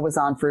Margaret Cho was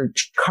on for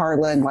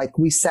Carlin,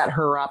 we set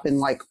her up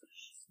in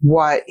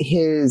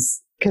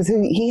because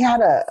he had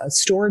a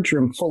storage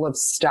room full of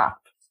stuff,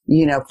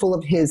 full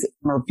of his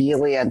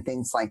memorabilia and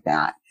things like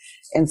that.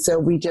 And so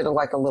we did a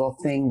little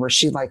thing where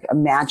she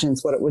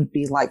imagines what it would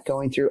be like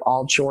going through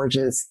all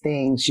George's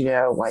things,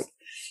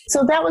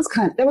 so that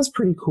was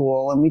pretty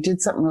cool. And we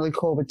did something really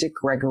cool with Dick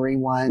Gregory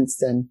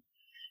once. And,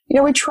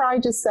 we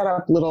tried to set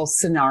up little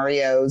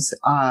scenarios,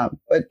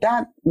 but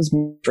that was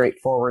more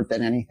straightforward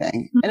than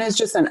anything. And it's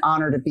just an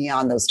honor to be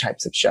on those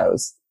types of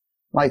shows.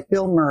 Like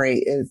Bill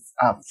Murray is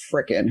a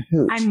frickin'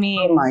 hoot. I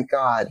mean, oh my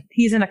God.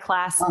 He's in a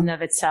class in and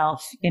of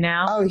itself,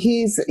 Oh,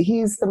 he's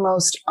the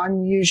most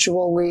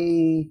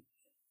unusually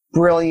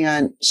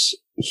brilliant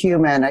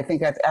human I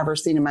think I've ever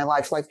seen in my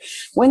life.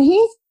 When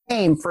he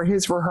came for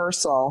his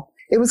rehearsal,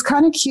 it was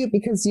kind of cute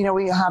because,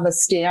 we have a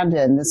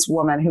stand-in, this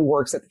woman who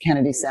works at the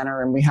Kennedy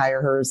Center, and we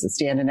hire her as a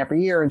stand-in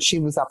every year. And she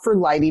was up for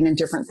lighting and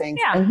different things.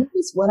 Yeah. And he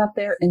just went up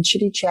there and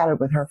chitty-chatted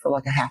with her for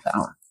a half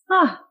hour.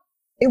 Huh.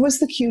 It was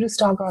the cutest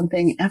doggone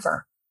thing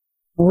ever.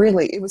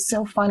 Really, it was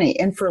so funny.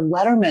 And for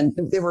Letterman,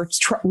 we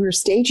were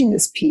staging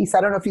this piece.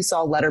 I don't know if you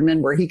saw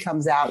Letterman where he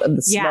comes out of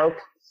the smoke.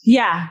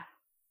 Yeah.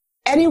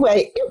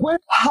 Anyway, it was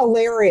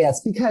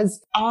hilarious because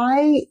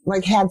I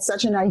had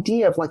such an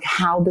idea of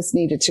how this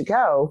needed to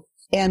go.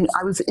 And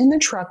I was in the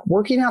truck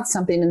working out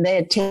something and they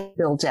had taken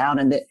Bill down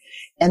and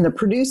the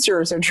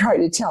producers are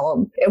trying to tell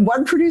him. And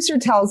one producer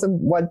tells him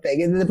one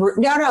thing and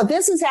no,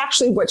 this is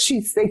actually what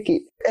she's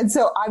thinking. And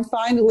so I'm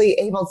finally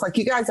able, it's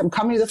you guys, I'm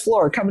coming to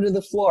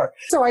the floor.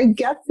 So I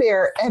get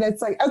there and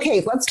it's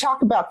okay, let's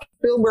talk about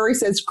Bill Murray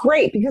says,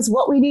 great, because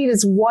what we need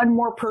is one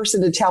more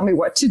person to tell me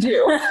what to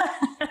do.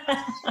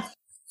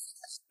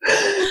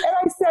 And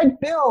I said,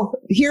 Bill,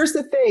 here's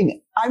the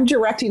thing. I'm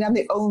directing. I'm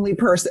the only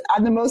person.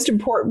 I'm the most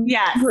important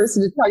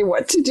person to tell you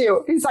what to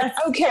do. He's like,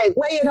 okay,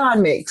 lay it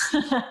on me.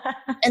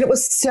 And it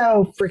was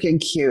so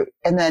freaking cute.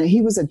 And then he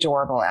was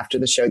adorable after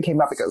the show. He came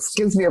up and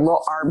gives me a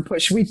little arm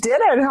push. We did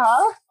it,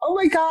 huh? Oh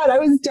my God, I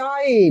was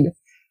dying.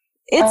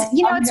 It's,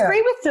 it's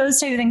great with those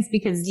type of things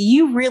because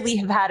you really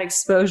have had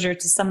exposure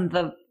to some of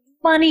the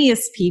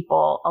funniest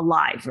people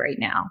alive right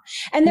now.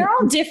 And they're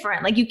all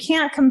different. Like you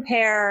can't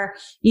compare,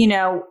 you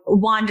know,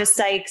 Wanda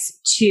Sykes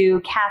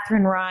to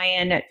Catherine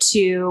Ryan,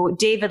 to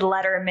David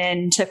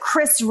Letterman, to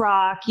Chris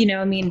Rock, you know,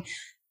 I mean,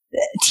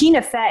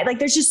 Tina Fey, like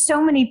there's just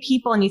so many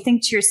people, and you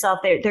think to yourself,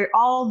 they're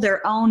all their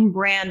own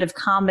brand of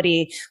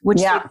comedy, which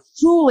they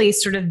truly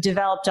sort of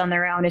developed on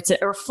their own. It's a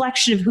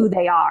reflection of who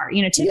they are.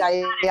 You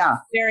know,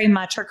 very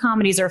much her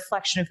comedy is a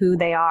reflection of who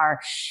they are,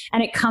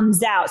 and it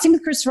comes out. Same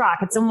with Chris Rock.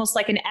 It's almost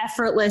like an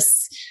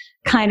effortless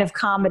kind of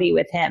comedy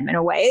with him in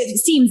a way. It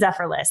seems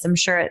effortless. I'm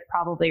sure it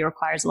probably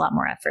requires a lot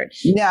more effort.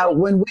 Now,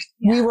 when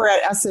we were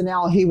at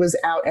SNL, he was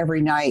out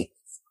every night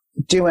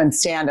doing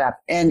stand-up,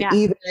 and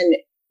even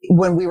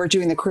when we were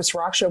doing the Chris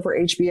Rock show for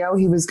HBO,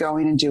 he was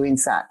going and doing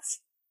sets.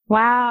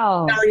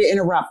 Wow. Sorry to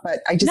interrupt, but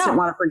I just didn't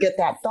want to forget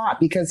that thought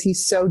because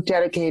he's so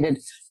dedicated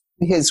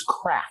to his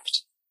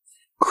craft.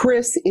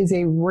 Chris is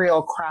a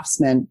real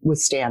craftsman with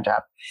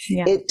stand-up.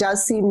 Yeah. It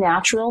does seem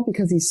natural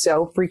because he's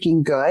so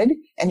freaking good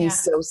and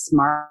he's so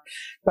smart.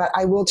 But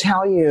I will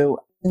tell you,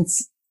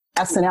 since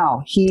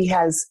SNL, he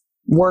has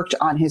worked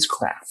on his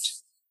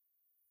craft.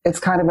 It's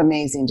kind of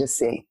amazing to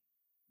see.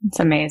 It's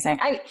amazing.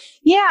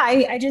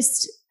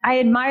 I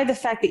admire the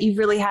fact that you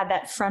really had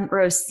that front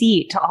row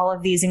seat to all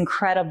of these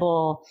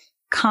incredible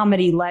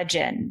comedy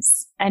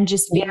legends and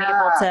just being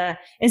able to,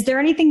 is there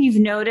anything you've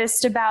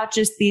noticed about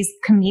just these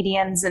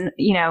comedians and,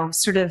 you know,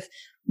 sort of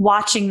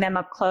watching them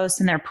up close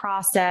and their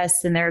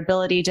process and their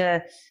ability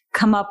to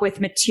come up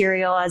with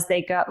material as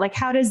they go? Like,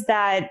 how does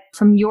that,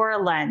 from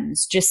your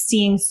lens, just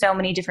seeing so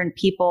many different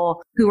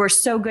people who are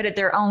so good at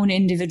their own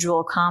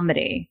individual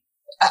comedy?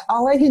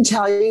 All I can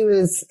tell you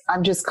is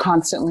I'm just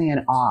constantly in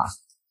awe.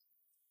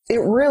 It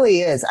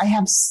really is. I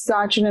have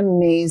such an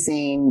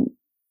amazing,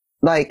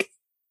 like,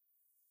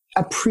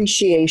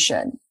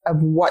 appreciation of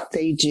what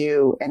they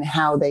do and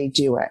how they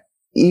do it.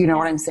 You know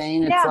what I'm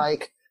saying? It's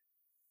like,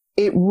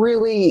 it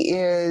really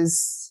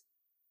is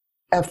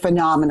a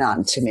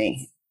phenomenon to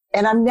me.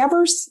 And I'm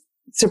never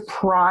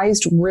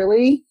surprised,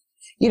 really,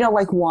 you know,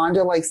 like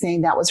Wanda, like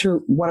saying that was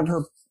one of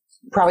her,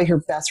 probably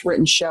her best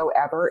written show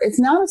ever. It's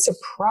not a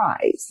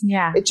surprise.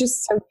 Yeah. It's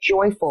just so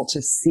joyful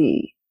to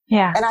see.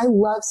 Yeah. And I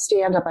love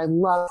stand-up. I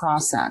love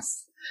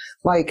process.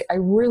 Like, I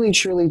really,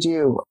 truly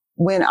do.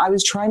 When I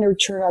was trying to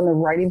turn on the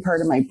writing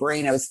part of my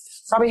brain, I was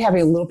probably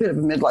having a little bit of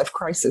a midlife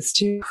crisis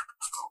too.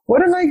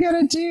 What am I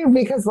going to do?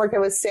 Because like I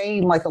was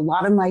saying, like a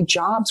lot of my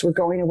jobs were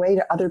going away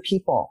to other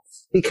people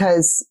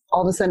because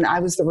all of a sudden I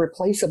was the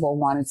replaceable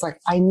one. It's like,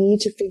 I need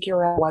to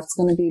figure out what's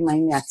going to be my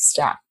next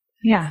step.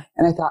 Yeah.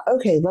 And I thought,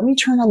 okay, let me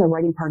turn on the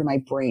writing part of my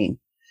brain.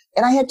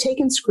 And I had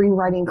taken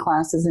screenwriting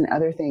classes and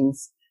other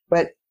things,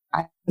 but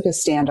I took a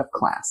stand-up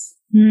class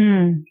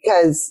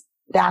because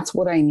that's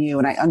what I knew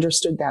and I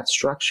understood that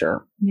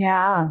structure.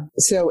 Yeah.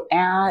 So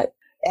at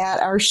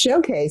our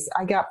showcase,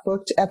 I got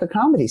booked at the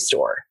Comedy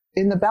Store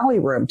in the belly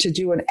room to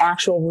do an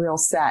actual real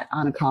set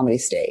on a comedy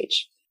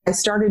stage. I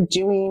started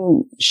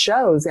doing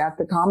shows at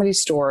the Comedy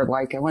Store.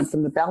 Like I went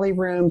from the belly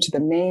room to the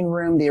main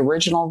room, the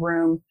original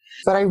room.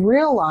 But I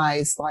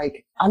realized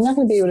like, I'm not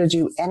going to be able to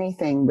do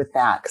anything with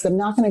that because I'm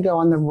not going to go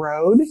on the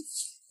road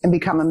and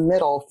become a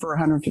middle for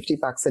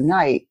 $150 a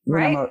night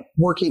when I'm a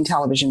working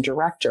television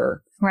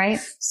director. Right.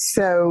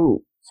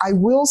 So I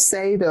will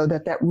say though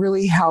that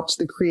really helped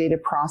the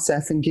creative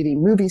process in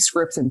getting movie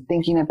scripts and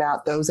thinking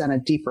about those on a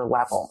deeper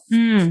level.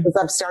 Because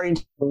I'm starting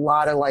to do a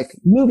lot of like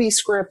movie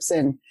scripts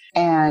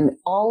and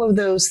all of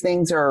those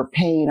things are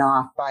paying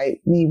off by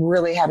me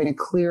really having a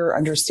clear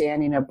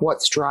understanding of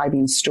what's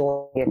driving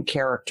story and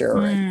character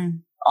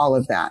and all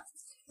of that.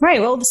 Right.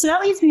 Well, so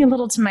that leads me a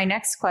little to my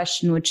next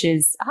question, which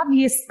is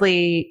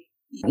obviously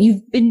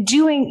you've been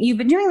doing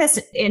this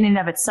in and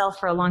of itself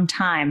for a long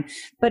time,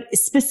 but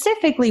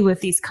specifically with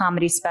these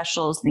comedy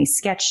specials and these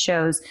sketch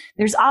shows,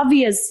 there's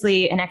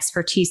obviously an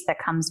expertise that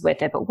comes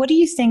with it. But what do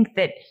you think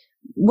that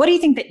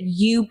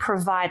you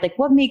provide? Like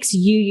what makes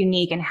you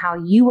unique and how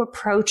you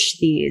approach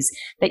these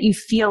that you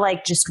feel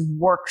like just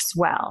works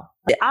well?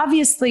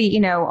 Obviously,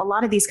 you know, a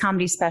lot of these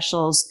comedy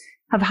specials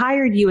have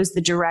hired you as the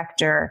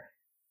director.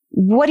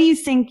 What do you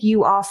think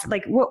you offer?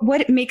 Like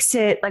what makes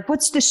it, like,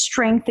 what's the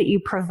strength that you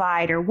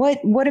provide or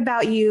what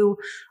about you?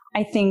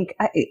 I think,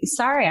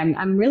 sorry,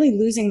 I'm really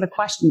losing the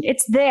question.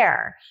 It's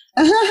there.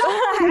 I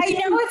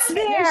know it's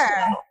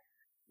there.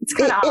 It's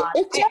kind of odd.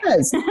 It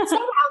does. It's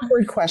not an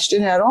awkward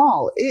question at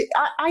all.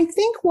 I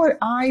think what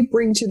I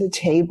bring to the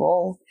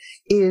table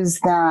is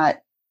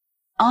that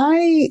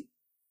I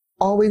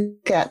always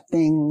look at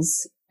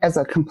things as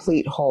a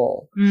complete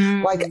whole.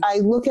 Like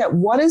I look at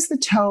what is the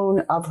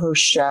tone of her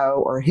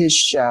show or his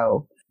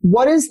show?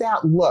 What is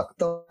that look,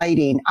 the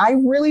lighting? I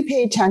really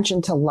pay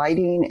attention to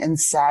lighting and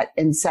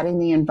setting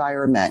the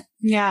environment.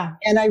 Yeah.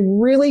 And I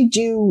really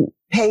do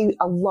pay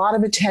a lot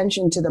of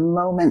attention to the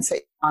moments that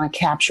you want to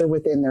capture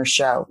within their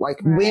show.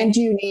 Like when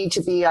do you need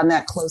to be on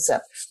that close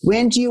up?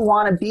 When do you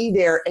want to be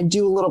there and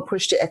do a little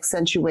push to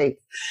accentuate?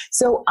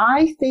 So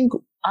I think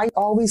I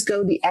always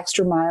go the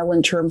extra mile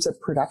in terms of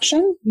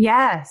production.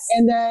 Yes.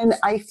 And then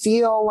I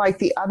feel like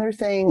the other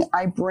thing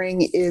I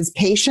bring is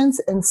patience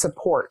and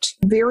support.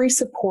 Very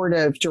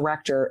supportive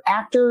director.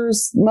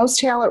 Actors, most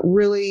talent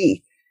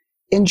really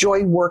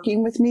enjoy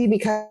working with me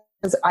because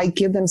I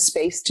give them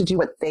space to do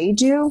what they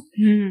do.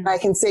 And I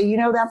can say,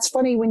 that's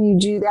funny when you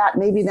do that.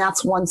 Maybe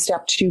that's one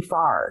step too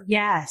far.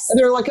 Yes. And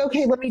they're like,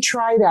 okay, let me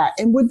try that.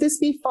 And would this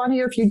be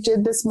funnier if you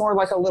did this more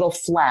like a little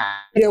flat?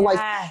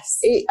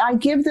 I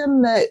give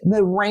them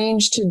the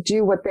range to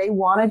do what they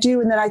want to do.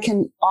 And then I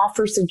can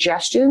offer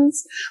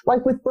suggestions.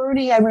 Like with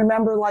Bernie, I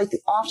remember like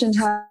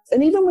oftentimes,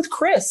 and even with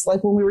Chris,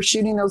 like when we were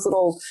shooting those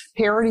little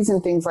parodies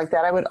and things like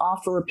that, I would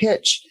offer a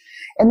pitch.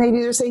 And they'd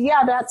either say,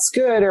 yeah, that's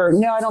good, or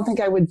no, I don't think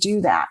I would do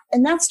that.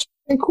 And that's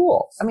totally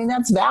cool. I mean,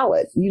 that's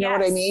valid. You know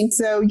what I mean?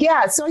 So,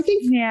 so I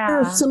think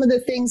there are some of the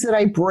things that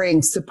I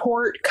bring: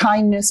 support,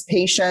 kindness,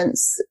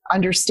 patience,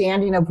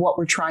 understanding of what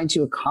we're trying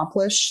to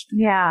accomplish.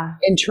 Yeah.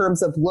 In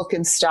terms of look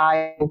and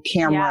style,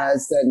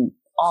 cameras, and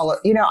all of,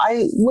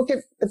 I look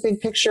at the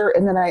big picture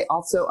and then I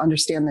also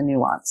understand the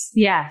nuance.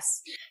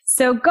 Yes.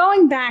 So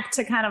going back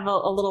to kind of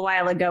a little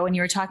while ago when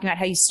you were talking about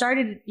how you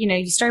started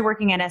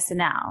working at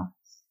SNL.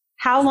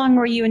 How long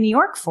were you in New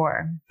York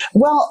for?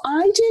 Well,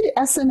 I did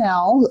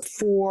SNL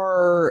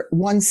for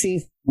one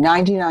season,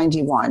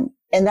 1991.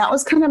 And that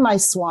was kind of my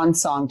swan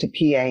song to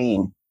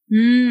PAing.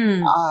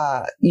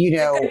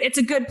 It's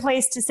a good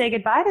place to say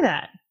goodbye to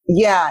that.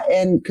 Yeah.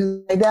 And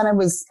cause then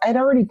I'd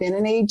already been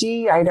an AD.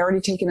 I'd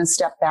already taken a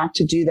step back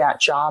to do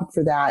that job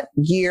for that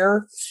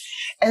year.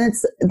 And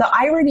the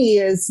irony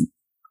is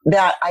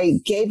that I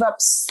gave up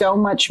so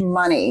much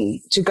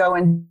money to go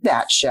in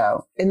that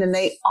show. And then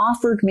they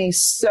offered me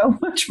so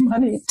much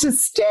money to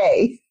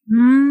stay.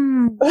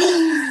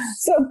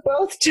 So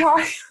both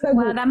times.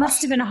 Wow, that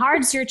must have been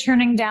hard. So you're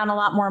turning down a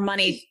lot more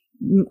money,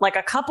 like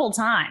a couple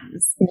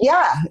times.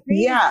 Yeah.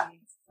 Yeah.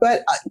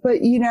 But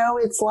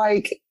it's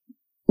like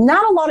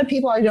not a lot of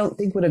people I don't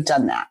think would have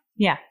done that.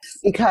 Yeah.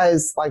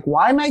 Because like,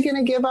 why am I going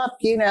to give up,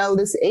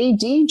 this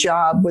AD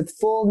job with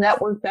full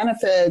network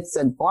benefits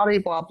and blah, blah,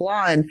 blah,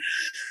 blah. And,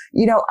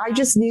 I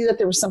just knew that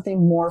there was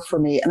something more for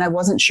me and I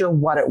wasn't sure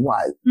what it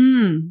was.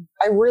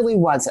 I really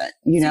wasn't,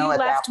 so you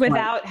left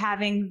without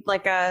having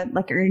like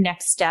your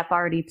next step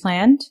already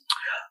planned?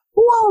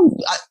 Well,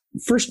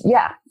 first,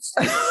 yeah,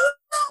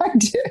 I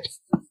did.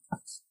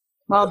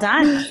 Well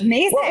done.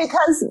 Amazing. Well,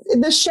 because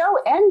the show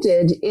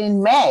ended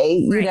in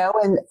May,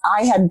 and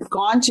I had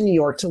gone to New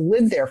York to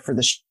live there for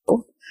the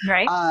show.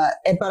 Right.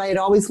 But I had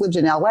always lived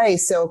in LA.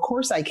 So of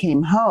course I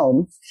came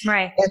home.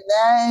 Right.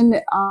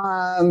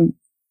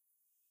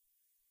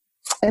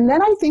 And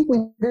then I think we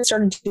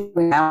started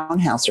doing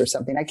Townhouse or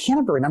something. I can't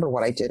ever remember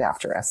what I did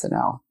after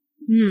SNL,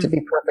 to be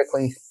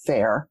perfectly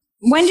fair.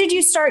 When did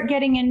you start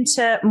getting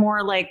into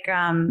more like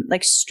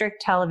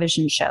strict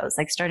television shows,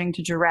 like starting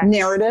to direct?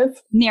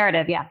 Narrative,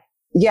 yeah.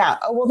 Yeah.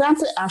 Oh, well,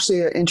 that's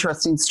actually an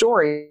interesting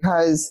story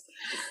because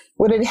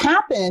what had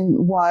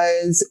happened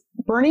was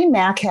Bernie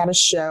Mac had a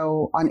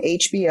show on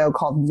HBO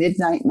called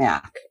Midnight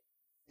Mac.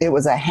 It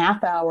was a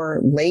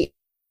half-hour late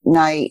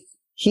night.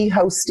 He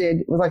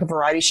hosted, it was like a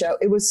variety show.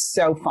 It was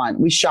so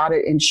fun. We shot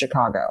it in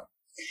Chicago.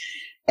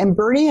 And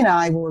Bernie and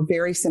I were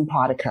very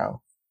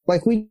simpatico.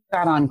 Like we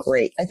got on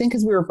great. I think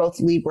because we were both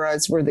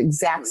Libras, we're the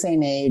exact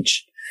same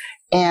age.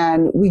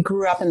 And we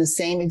grew up in the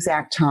same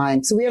exact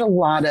time. So we had a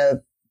lot of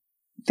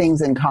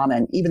things in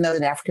common. Even though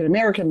an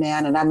African-American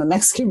man and I'm a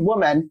Mexican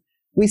woman,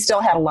 we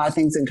still had a lot of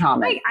things in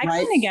common. Right. I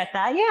kind of get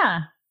that.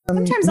 Yeah.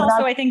 Sometimes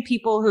also I think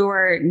people who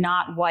are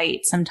not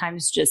white,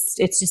 sometimes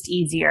it's just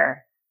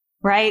easier.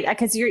 Right.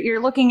 Because you're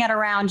looking at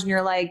around and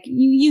you're like,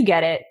 you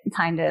get it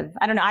kind of.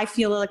 I don't know. I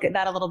feel like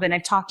that a little bit.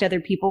 I've talked to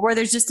other people where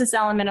there's just this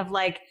element of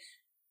like,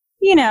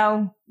 you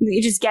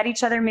just get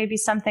each other, maybe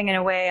something in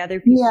a way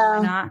other people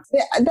are not.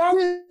 Yeah, that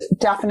is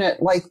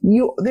definite. Like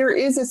there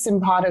is a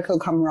simpatico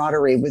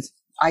camaraderie with,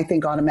 I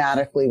think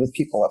automatically with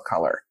people of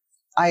color.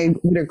 I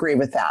would agree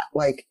with that.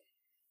 Like,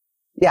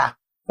 yeah.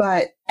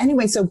 But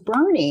anyway, so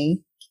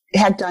Bernie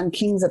had done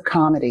Kings of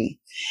Comedy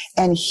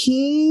and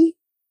he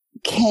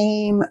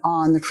came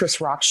on the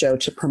Chris Rock show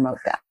to promote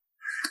that.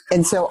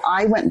 And so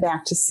I went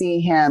back to see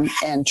him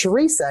and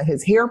Teresa,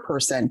 his hair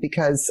person,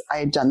 because I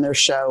had done their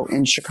show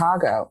in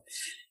Chicago.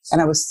 And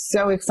I was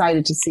so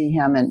excited to see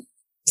him. And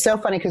so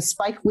funny because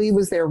Spike Lee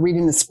was there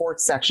reading the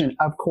sports section,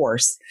 of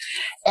course.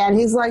 And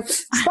he's like,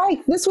 Spike,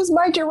 this was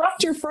my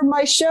director for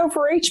my show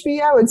for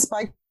HBO. And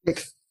Spike,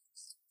 like,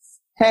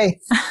 hey,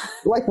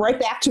 like right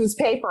back to his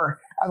paper.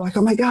 I'm like,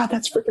 oh my God,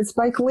 that's freaking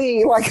Spike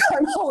Lee. Like,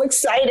 I'm all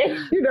excited.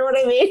 You know what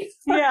I mean?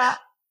 Yeah.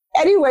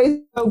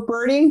 Anyway, so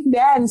Bernie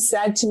then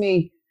said to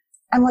me,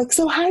 I'm like,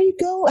 so how do you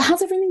go?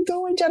 How's everything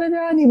going? Da, da,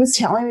 da. And he was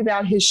telling me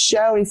about his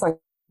show. He's like,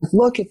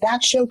 look, if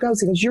that show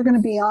goes, he goes, you're going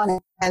to be on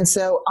it. And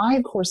so I,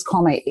 of course,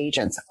 call my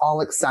agents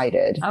all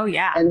excited. Oh,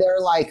 yeah. And they're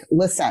like,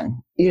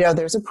 listen,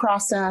 there's a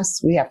process.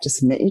 We have to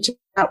submit you to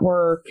the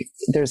network.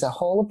 There's a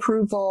whole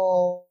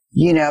approval.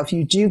 If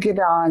you do get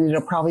on,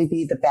 it'll probably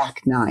be the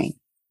back nine.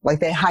 Like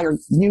they hire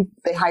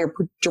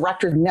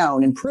directors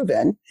known and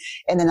proven.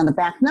 And then on the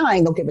back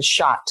nine, they'll give a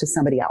shot to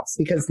somebody else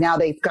because now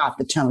they've got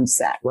the tone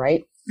set,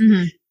 right?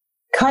 Mm-hmm.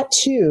 Cut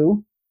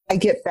to, I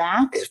get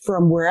back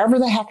from wherever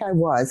the heck I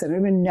was. I don't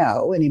even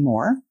know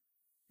anymore.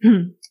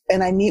 Mm-hmm.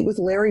 And I meet with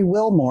Larry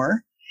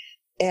Wilmore.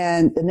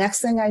 And the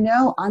next thing I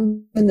know,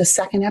 I'm in the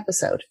second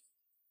episode.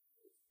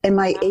 And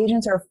my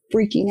agents are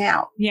freaking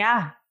out.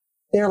 Yeah.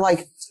 They're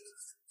like,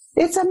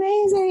 it's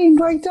amazing.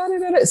 Like, da, da,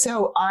 da, da.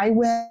 So I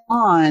went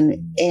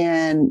on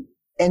and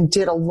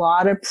did a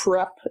lot of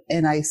prep,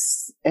 and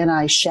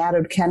I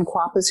shadowed Ken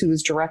Quappas, who had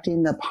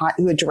directed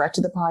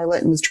the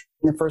pilot and was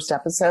directing the first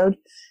episode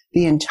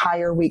the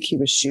entire week he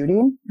was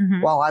shooting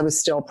while I was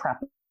still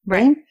prepping.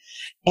 Right.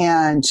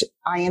 And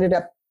I ended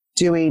up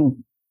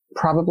doing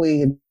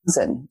probably a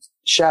dozen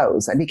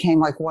shows. I became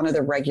like one of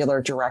the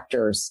regular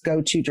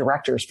go-to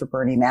directors for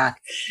Bernie Mac.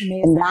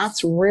 Amazing. And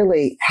that's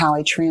really how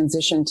I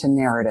transitioned to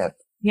narrative.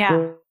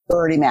 Yeah.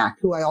 Bernie Mac,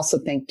 who I also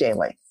thank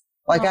daily.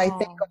 Like I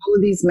think all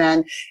of these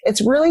men,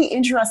 it's really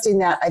interesting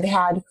that I've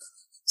had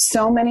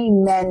so many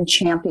men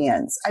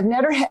champions. I've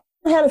never had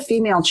a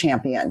female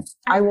champion.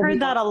 I've heard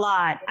that a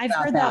lot. I've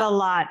heard that a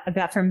lot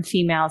about from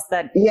females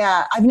that.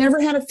 Yeah. I've never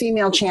had a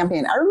female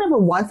champion. I remember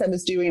once I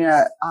was doing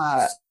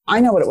I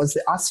know what it was,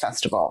 the US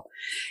Festival.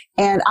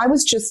 And I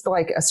was just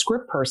like a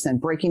script person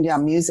breaking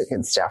down music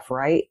and stuff.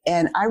 Right.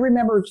 And I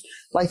remember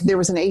like there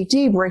was an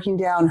AD breaking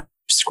down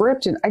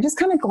script and I just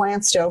kind of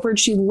glanced over and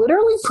she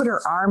literally put her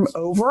arm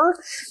over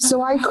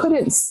so I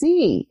couldn't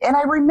see. And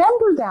I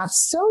remember that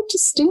so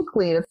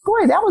distinctly. And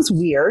boy, that was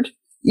weird.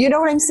 You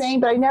know what I'm saying?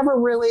 But I never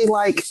really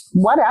like,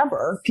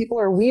 whatever. People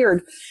are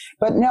weird.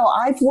 But no,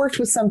 I've worked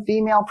with some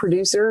female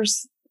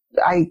producers.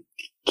 I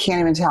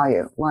can't even tell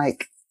you.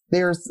 Like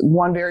there's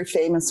one very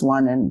famous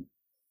one and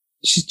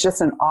she's just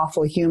an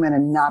awful human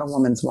and not a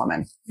woman's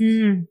woman.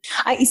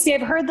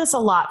 I've heard this a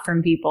lot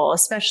from people,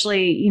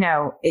 especially,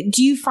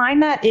 do you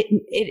find that it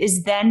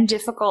is then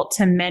difficult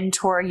to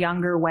mentor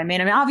younger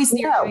women? I mean,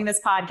 obviously you're doing this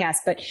podcast,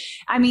 but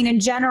I mean,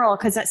 in general,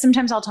 because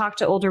sometimes I'll talk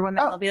to older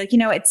women, they'll be like,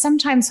 it's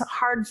sometimes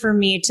hard for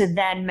me to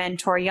then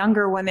mentor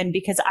younger women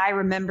because I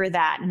remember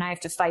that and I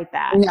have to fight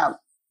that.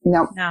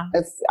 No.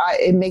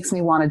 It makes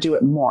me want to do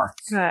it more.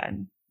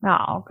 Good.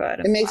 Oh,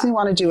 good. It makes me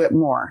want to do it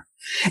more.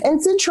 And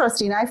it's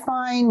interesting. I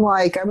find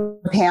like I'm on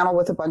a panel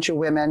with a bunch of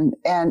women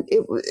and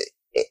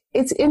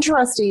it's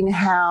interesting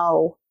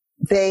how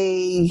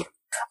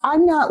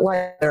I'm not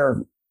like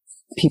other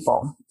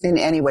people in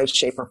any way,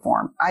 shape or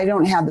form. I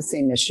don't have the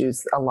same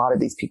issues a lot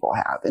of these people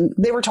have. And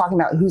they were talking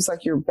about who's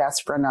like your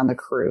best friend on the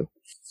crew.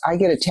 I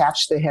get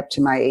attached to the hip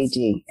to my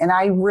AD and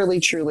I really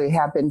truly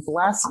have been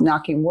blessed,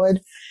 knocking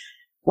wood,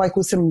 like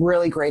with some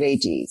really great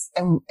ADs.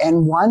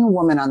 And one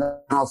woman on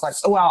the panel was like,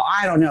 oh, well,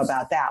 I don't know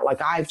about that.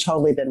 Like I've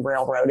totally been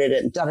railroaded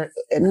and done it.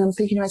 And I'm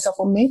thinking to myself,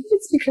 well, maybe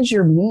it's because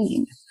you're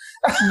mean.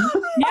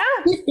 Yeah.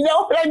 You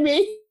know what I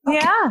mean?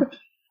 Yeah.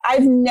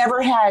 I've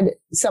never had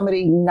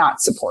somebody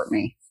not support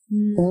me.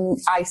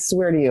 I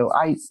swear to you,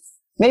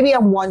 maybe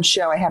on one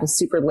show I had a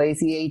super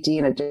lazy AD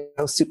and it didn't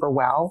go super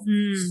well,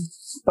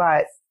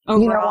 but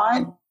you know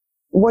what?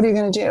 What are you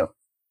going to do?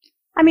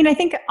 I mean, I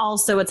think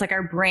also it's like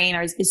our brain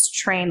is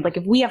trained. Like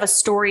if we have a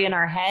story in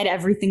our head,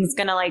 everything's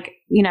going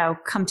to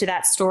come to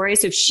that story.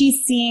 So if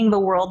she's seeing the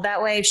world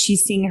that way, if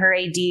she's seeing her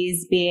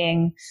ADs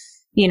being,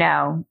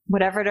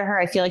 whatever to her,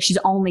 I feel like she's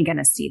only going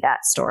to see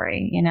that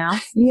story,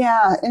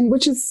 Yeah. And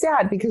which is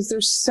sad because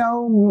there's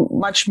so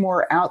much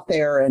more out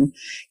there. And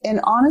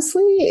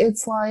honestly,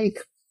 it's like,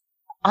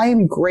 I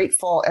am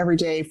grateful every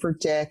day for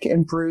Dick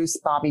and Bruce,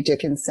 Bobby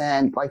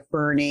Dickinson, like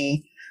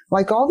Bernie,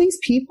 like all these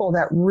people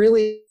that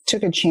really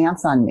took a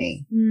chance on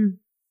me.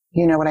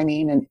 You know what I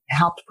mean? And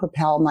helped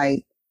propel my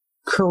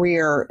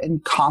career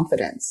and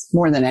confidence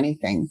more than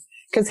anything.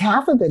 Because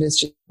half of it is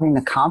just having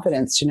the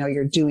confidence to know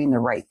you're doing the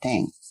right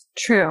thing.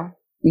 True.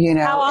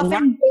 How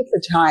often,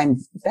 and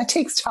that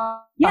takes time.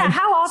 Yeah.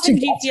 How often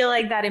do you feel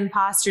like that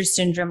imposter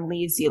syndrome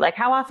leaves you? Like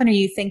how often are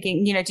you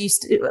thinking,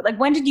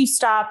 when did you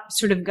stop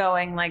sort of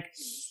going like,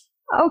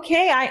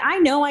 okay, I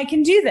know I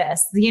can do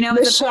this.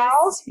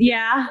 Michelle?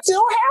 Yeah.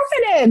 Still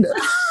happening.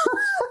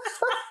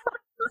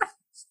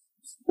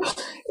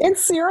 It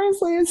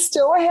seriously is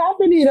still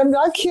happening. I'm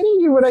not kidding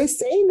you when I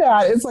say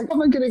that. It's like,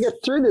 am I going to get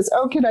through this?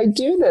 Oh, can I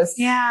do this?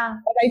 Yeah.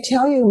 And I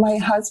tell you, my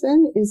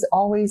husband is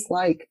always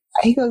like,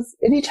 he goes,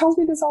 and he tells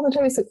me this all the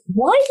time. He's like,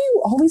 why do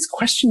you always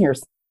question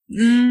yourself?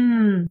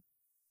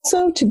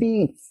 So to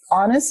be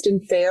honest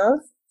and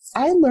fair,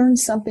 I learn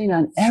something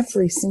on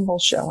every single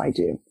show I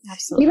do.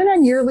 Absolutely. Even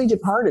on Yearly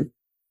Departed,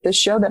 the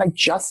show that I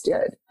just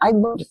did, I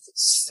learned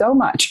so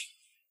much.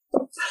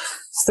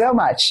 So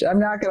much. I'm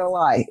not going to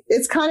lie.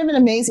 It's kind of an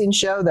amazing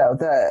show, though.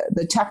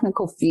 The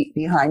technical feat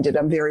behind it,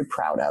 I'm very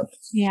proud of.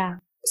 Yeah.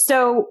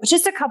 So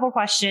just a couple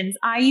questions.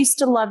 I used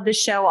to love the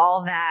show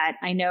All That.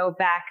 I know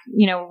back,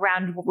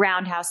 around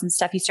Roundhouse and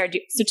stuff you started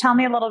doing. So tell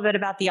me a little bit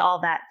about the All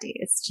That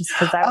days. Just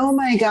because oh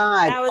my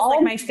God. That was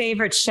like my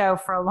favorite show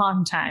for a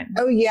long time.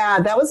 Oh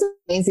yeah. That was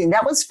amazing.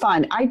 That was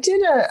fun. I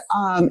did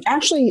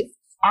actually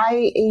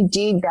I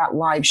AD'd that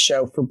live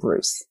show for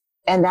Bruce.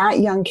 And that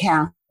young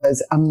cast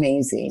was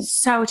amazing.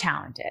 So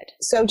talented.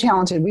 So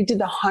talented. We did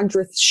the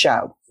 100th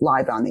show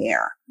live on the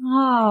air.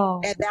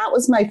 Oh. And that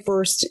was my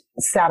first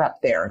setup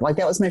there. Like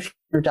that was my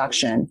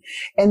introduction.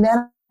 And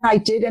then I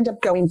did end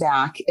up going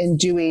back and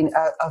doing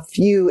a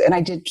few, and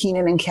I did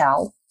Keenan and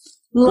Kel,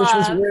 which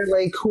was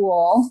really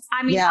cool.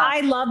 I mean,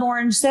 I love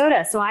orange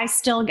soda. So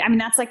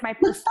that's like my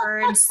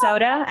preferred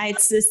soda.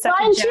 It's just such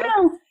a joke.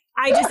 Too.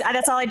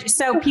 That's all I do.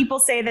 So people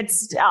say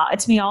that's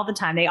to me all the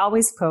time. They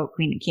always quote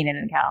Keenan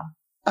and Kel.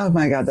 Oh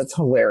my God, that's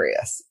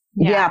hilarious.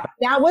 Yeah, but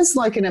that was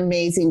like an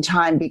amazing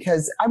time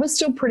because I was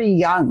still pretty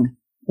young,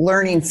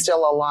 learning still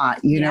a lot,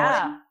 you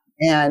know,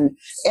 and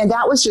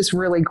that was just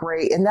really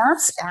great. And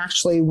that's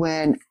actually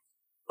when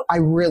I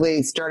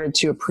really started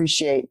to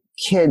appreciate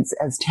kids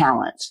as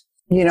talent.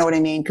 You know what I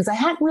mean? Because I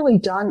hadn't really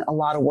done a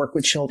lot of work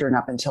with children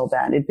up until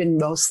then. It'd been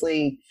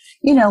mostly,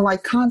 you know,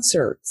 like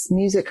concerts,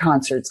 music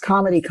concerts,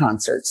 comedy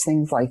concerts,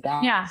 things like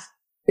that. Yeah.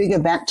 Big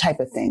event type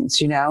of things,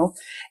 you know?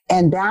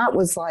 And that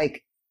was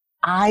like,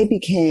 I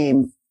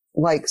became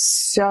like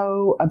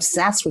so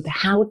obsessed with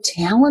how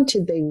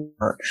talented they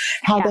were,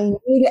 how they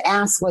knew to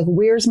ask, like,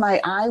 where's my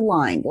eye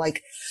line?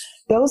 Like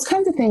those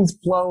kinds of things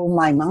blow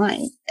my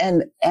mind.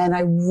 And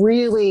I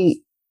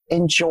really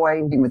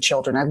enjoy being with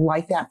children. I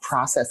like that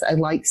process. I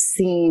like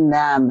seeing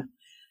them,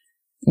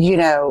 you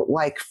know,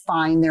 like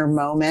find their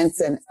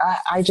moments. And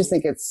I just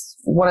think it's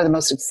one of the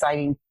most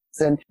exciting.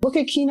 And look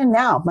at Keenan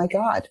now. My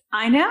God.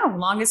 I know.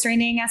 Longest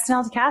reigning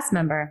SNL cast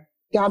member.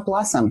 God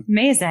bless him.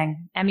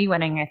 Amazing. Emmy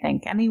winning, I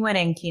think. Emmy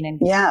winning, Keenan.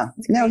 Yeah.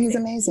 No, he's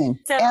amazing.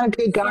 So, and a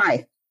good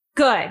guy.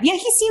 Good. Yeah,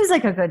 he seems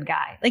like a good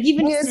guy. Like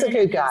even he is a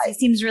good guy. He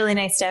seems really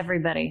nice to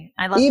everybody.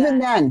 I love even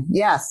that. Then,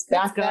 yes.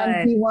 Back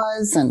then he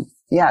was, and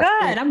yeah.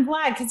 Good. I'm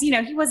glad because he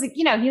was a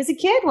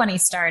kid when he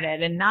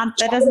started, and that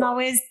doesn't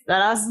always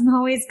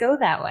go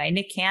that way.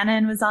 Nick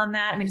Cannon was on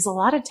that. I mean, there's a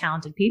lot of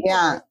talented people.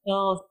 Yeah.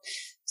 Still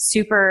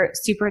super,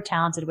 super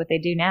talented what they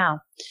do now.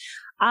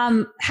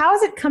 How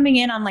is it coming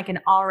in on like an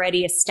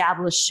already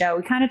established show?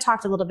 We kind of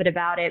talked a little bit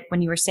about it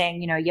when you were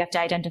saying, you know, you have to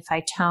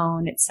identify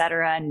tone, et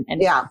cetera. And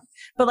yeah,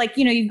 but like,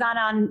 you know, you've gone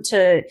on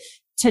to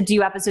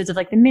do episodes of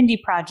like the Mindy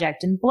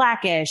Project and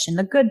Blackish and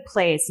The Good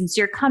Place. And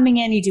so you're coming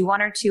in, you do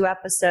 1 or 2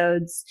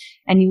 episodes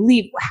and you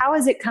leave. How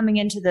is it coming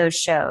into those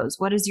shows?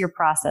 What is your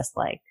process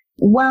like?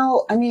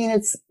 Well, I mean,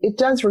 it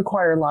does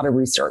require a lot of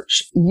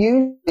research.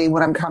 Usually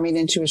when I'm coming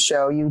into a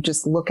show, you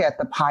just look at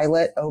the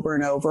pilot over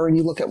and over and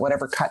you look at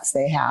whatever cuts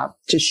they have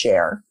to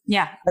share.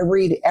 Yeah. I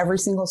read every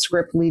single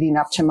script leading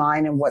up to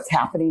mine and what's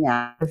happening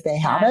after if they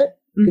have it,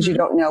 because you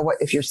don't know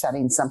if you're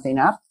setting something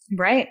up.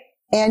 Right.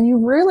 And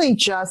you really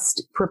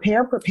just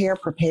prepare.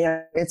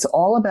 It's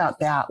all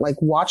about that. Like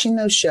watching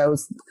those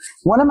shows.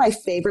 One of my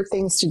favorite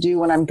things to do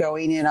when I'm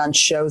going in on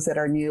shows that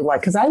are new,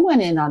 like, cause I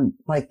went in on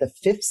like the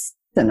 5th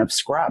season of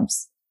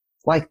Scrubs.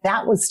 Like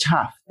that was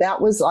tough.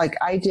 That was like,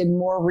 I did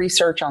more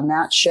research on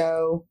that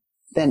show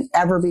than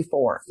ever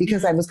before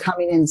because I was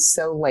coming in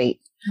so late.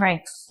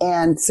 Right.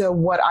 And so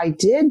what I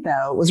did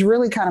though was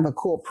really kind of a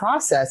cool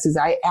process is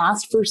I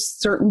asked for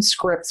certain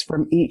scripts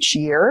from each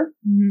year.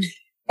 Mm-hmm.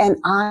 And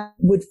I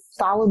would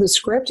follow the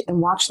script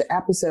and watch the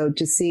episode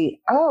to see,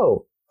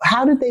 oh,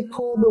 how did they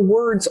pull the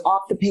words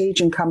off the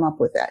page and come up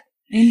with it?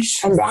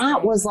 And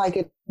that was like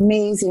an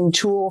amazing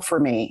tool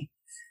for me.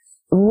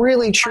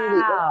 Really,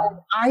 truly.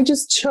 Wow. I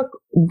just took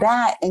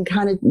that and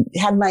kind of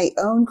had my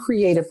own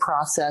creative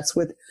process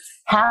with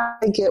how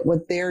I get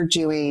what they're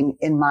doing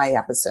in my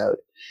episode.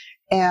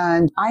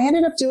 And I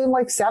ended up doing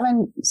like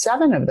seven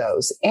of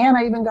those. And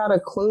I even got a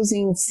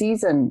closing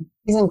season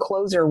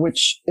closer,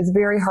 which is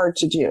very hard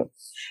to do.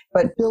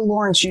 But Bill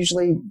Lawrence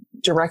usually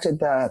directed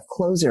the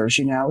closers,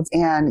 you know,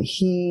 and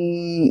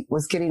he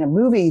was getting a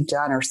movie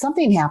done or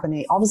something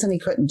happened. All of a sudden he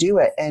couldn't do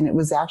it. And it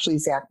was actually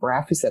Zach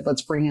Braff who said,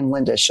 let's bring in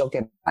Linda. She'll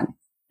get it done.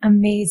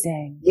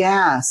 Amazing.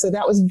 Yeah. So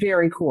that was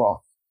very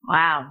cool.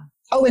 Wow.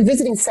 Oh, and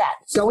visiting set,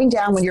 going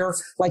down when you're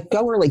like,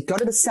 go early, go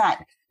to the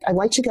set. I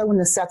like to go when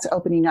the set's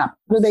opening up.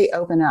 How do they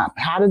open up?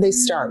 How do they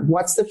start?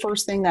 What's the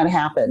first thing that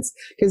happens?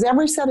 Because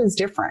every set is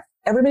different.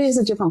 Everybody has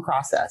a different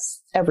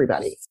process.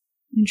 Everybody.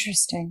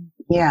 Interesting.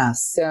 Yeah.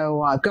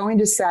 So going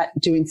to set,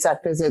 doing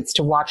set visits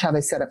to watch how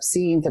they set up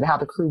scenes and how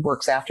the crew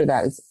works after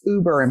that is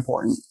uber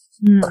important.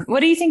 What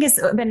do you think has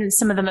been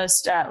some of the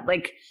most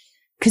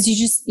because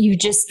you've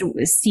just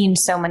seen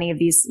so many of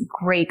these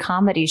great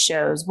comedy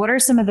shows. What are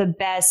some of the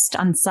best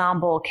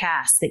ensemble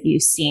casts that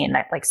you've seen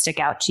that like stick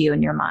out to you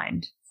in your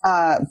mind?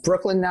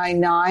 Brooklyn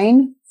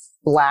Nine-Nine,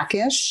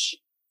 Blackish,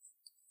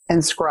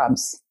 and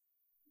Scrubs.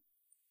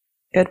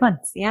 Good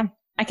ones. Yeah,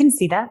 I can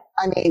see that.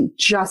 I mean,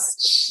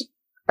 just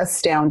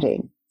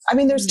astounding. I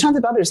mean, there's tons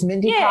of others.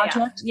 Mindy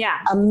Project. Yeah.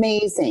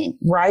 Amazing,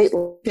 right?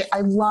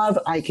 I love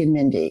Ike and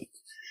Mindy.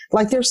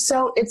 Like it's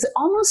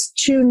almost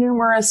too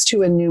numerous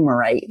to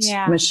enumerate,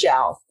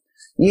 Michelle.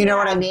 You know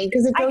what I mean?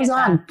 Because it goes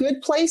on. That.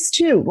 Good Place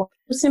too.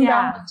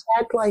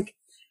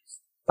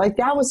 Like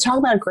that was talking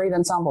about a great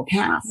ensemble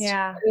cast.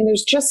 Yeah. I mean,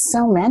 there's just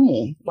so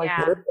many. I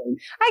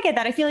get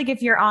that. I feel like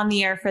if you're on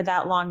the air for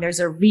that long,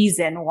 there's a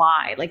reason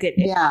why. Like it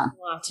has a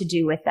lot to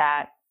do with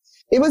that.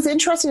 It was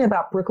interesting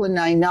about Brooklyn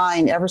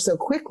Nine-Nine ever so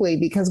quickly,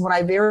 because when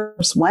I very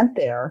first went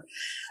there,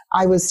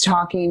 I was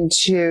talking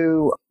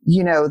to,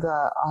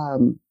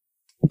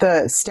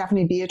 the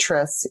Stephanie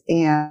Beatrice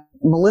and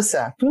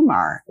Melissa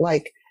Fumar,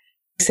 like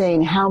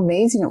saying how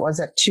amazing it was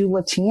that 2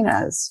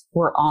 Latinas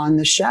were on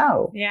the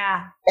show.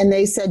 Yeah. And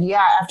they said,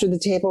 yeah, after the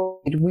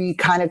table, we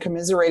kind of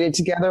commiserated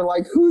together,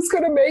 like, who's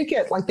going to make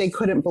it? Like they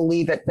couldn't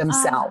believe it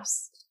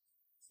themselves.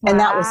 And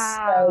that was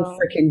so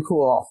freaking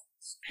cool.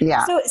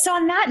 Yeah. So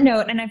on that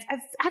note, and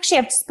I've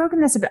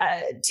spoken this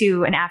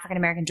to an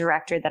African-American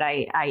director that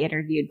I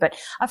interviewed, but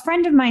a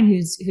friend of mine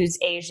who's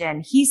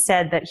Asian, he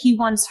said that he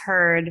once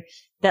heard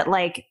that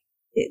like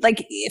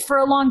for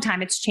a long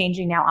time, it's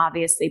changing now,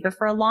 obviously, but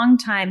for a long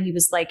time, he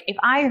was like, if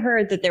I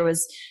heard that there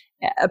was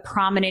a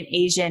prominent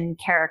Asian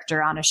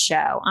character on a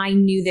show, I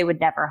knew they would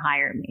never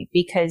hire me,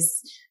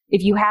 because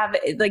if you have,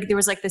 like, there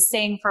was like the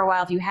saying for a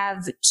while, if you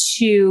have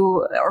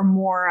 2 or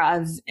more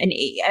of an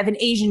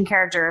Asian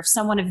character, of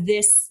someone of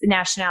this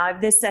nationality,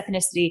 of this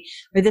ethnicity,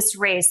 or this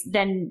race,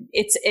 then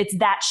it's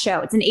that show.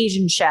 It's an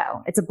Asian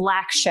show. It's a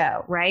Black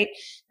show, right?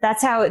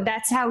 That's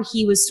how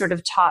he was sort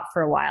of taught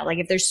for a while. Like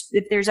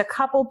if there's a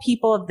couple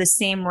people of the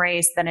same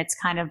race, then it's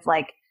kind of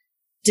like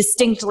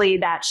distinctly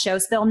that show.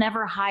 So they'll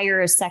never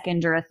hire a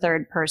second or a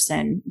third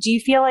person. Do you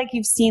feel like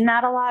you've seen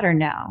that a lot, or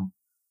no?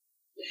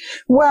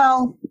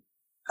 Well,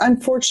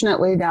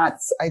 unfortunately,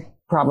 that's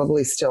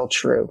probably still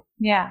true.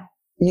 Yeah.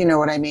 You know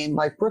what I mean?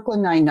 Like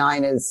Brooklyn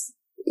Nine-Nine is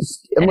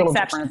a little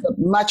different. It's a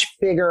much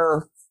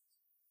bigger,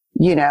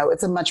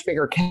 it's a much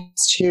bigger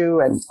cast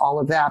too, and all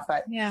of that.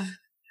 But yeah.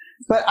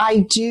 But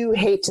I do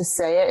hate to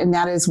say it, and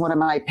that is one of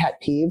my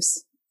pet peeves,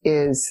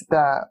 is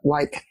the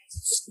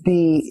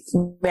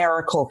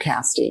numerical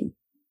casting.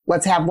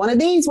 Let's have one of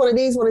these, one of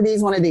these, one of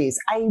these, one of these.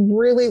 I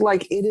really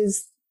it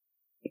is.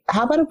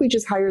 How about if we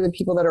just hire the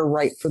people that are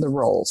right for the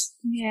roles?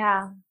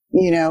 Yeah.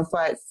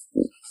 But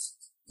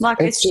look,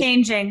 it's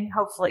changing,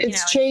 hopefully.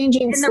 It's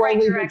changing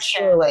slowly but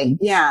surely.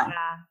 Yeah.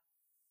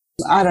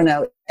 I don't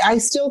know. I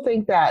still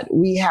think that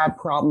we have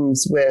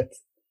problems with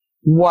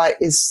what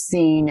is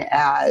seen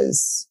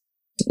as,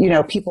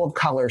 people of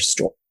color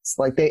stories.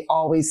 Like they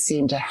always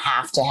seem to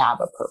have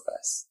a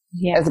purpose.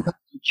 Yeah. As opposed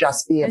to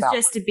just be about.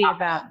 It's just to be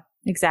about.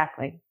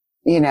 Exactly.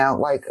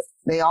 Like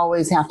they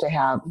always have to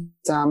have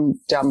some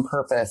dumb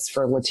purpose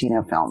for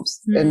Latino films.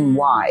 And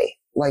why?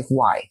 Like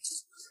why?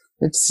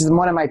 It's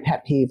one of my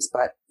pet peeves,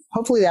 but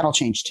hopefully that'll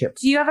change too.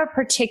 Do you have a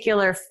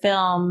particular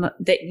film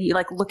that you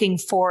like looking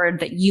forward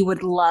that you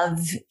would love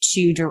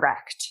to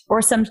direct,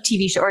 or some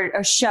TV show or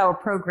a show or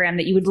program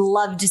that you would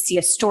love to see,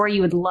 a story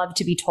you would love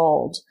to be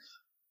told?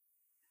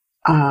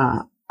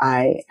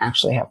 I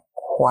actually have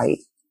quite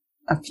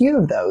a few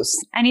of those.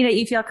 Any that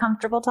you feel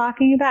comfortable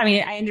talking about? I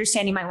mean, I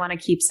understand you might want to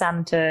keep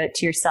some to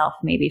yourself,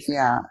 maybe.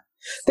 Yeah.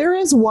 There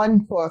is one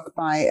book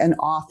by an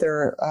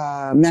author,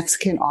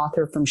 Mexican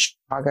author from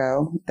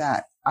Chicago,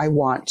 that I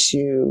want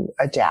to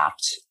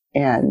adapt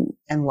and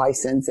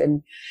license.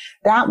 And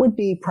that would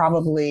be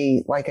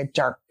probably like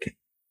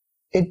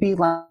it'd be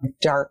like a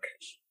dark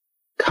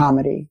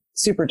comedy,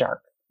 super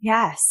dark.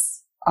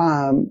 Yes.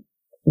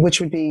 Which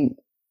would be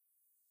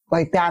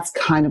like, that's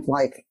kind of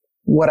like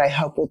what I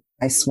hope will be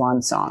my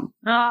swan song.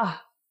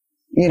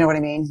 You know what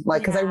I mean?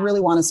 Like, cause I really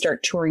want to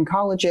start touring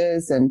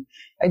colleges, and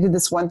I did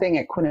this one thing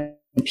at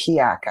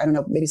Quinnipiac. I don't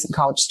know, maybe some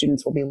college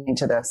students will be listening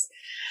to this.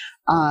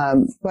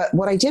 But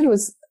what I did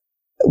was,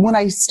 when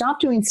I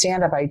stopped doing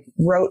stand-up, I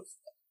wrote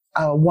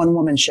a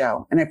one-woman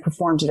show, and I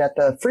performed it at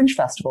the Fringe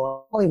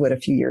Festival in Hollywood a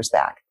few years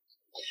back.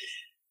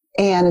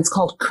 And it's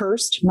called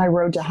Cursed, My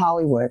Road to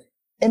Hollywood.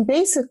 And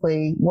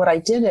basically what I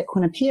did at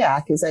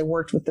Quinnipiac is I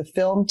worked with the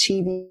film,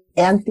 TV,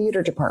 and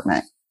theater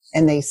department,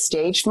 and they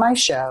staged my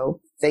show.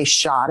 They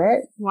shot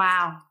it.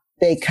 Wow.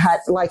 They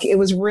cut, it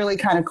was really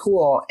kind of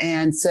cool.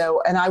 And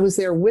I was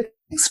there with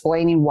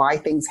explaining why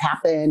things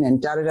happen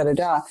and da, da, da, da,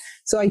 da.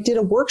 So I did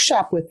a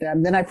workshop with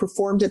them. Then I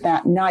performed it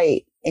that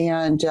night.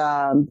 And,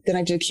 then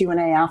I did a Q&A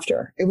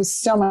after. It was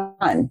so much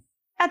fun.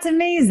 That's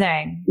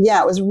amazing.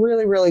 Yeah, it was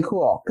really, really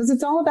cool. Because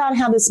it's all about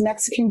how this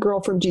Mexican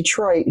girl from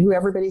Detroit, who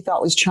everybody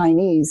thought was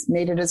Chinese,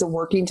 made it as a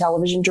working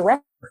television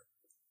director.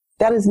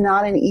 That is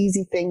not an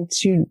easy thing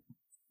to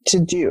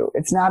do.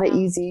 It's not an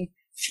easy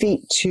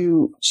feat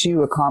to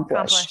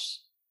accomplish.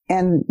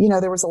 And,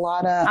 there was a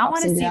lot of I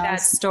want to see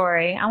that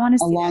story. I want to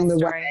see along that the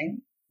story. way.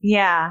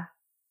 Yeah.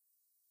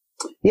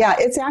 Yeah,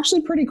 it's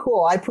actually pretty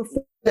cool. I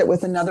performed it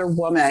with another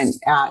woman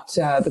at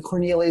the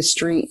Cornelia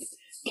Street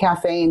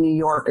Cafe in New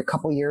York a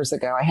couple years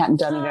ago. I hadn't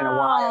done it in a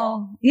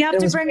while. You have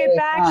to bring really it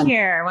back fun.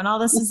 here when all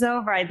this is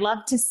over. I'd love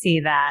to see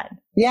that.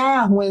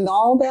 Yeah, when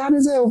all that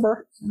is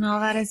over. When all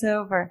that is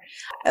over.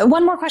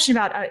 One more question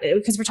about,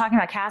 because we're talking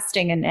about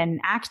casting and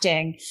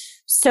acting.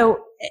 So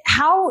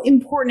how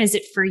important is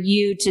it for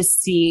you to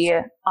see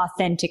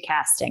authentic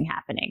casting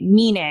happening?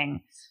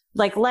 Meaning,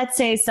 like, let's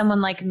say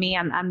someone like me,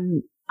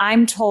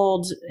 I'm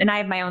told, and I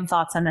have my own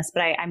thoughts on this,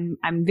 but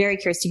I'm very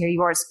curious to hear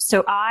yours.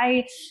 So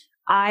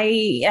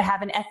I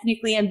have an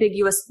ethnically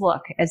ambiguous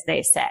look, as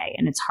they say,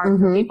 and it's hard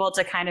for people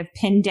to kind of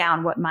pin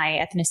down what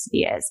my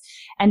ethnicity is.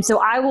 And so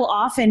I will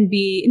often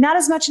be, not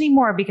as much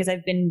anymore because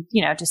I've been,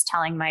 just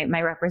telling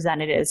my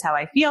representatives how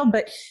I feel,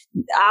 but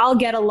I'll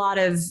get a lot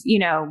of,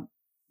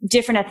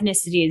 different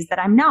ethnicities that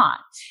I'm not.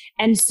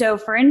 And so,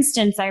 for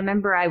instance, I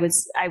remember I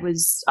was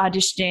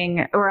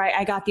auditioning, or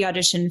I got the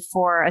audition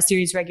for a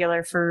series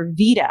regular for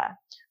Vida,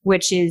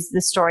 which is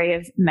the story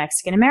of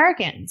Mexican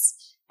Americans.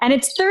 And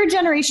it's third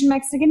generation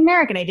Mexican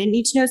American. I didn't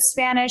need to know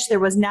Spanish. There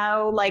was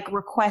no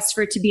request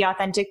for it to be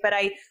authentic, but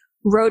I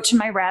wrote to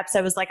my reps.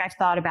 I was like, I've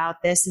thought about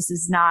this.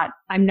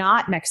 I'm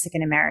not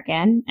Mexican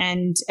American.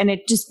 And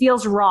it just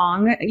feels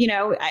wrong.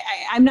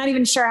 I'm not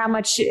even sure how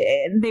much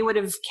they would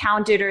have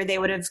counted or they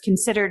would have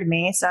considered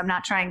me. So I'm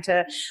not trying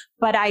to,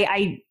 but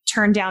I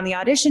turned down the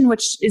audition,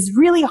 which is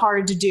really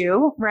hard to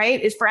do,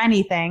 right? Is for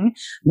anything,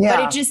 but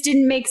it just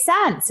didn't make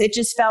sense. It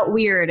just felt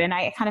weird. And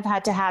I kind of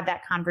had to have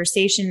that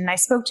conversation. And I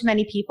spoke to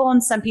many people,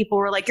 and some people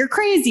were like, you're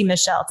crazy,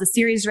 Michelle. It's a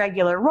series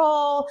regular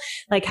role.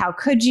 Like, how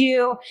could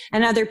you?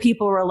 And other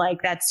people were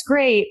like, that's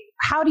great.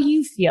 How do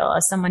you feel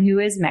as someone who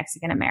is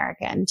Mexican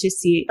American to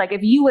see,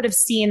 if you would have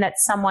seen that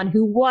someone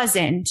who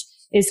wasn't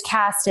is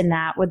cast in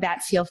that, would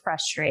that feel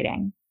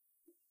frustrating?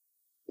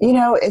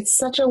 It's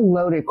such a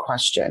loaded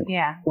question.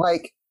 Yeah.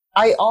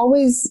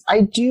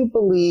 I do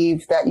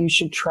believe that you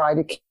should try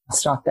to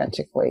cast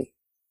authentically.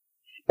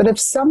 But if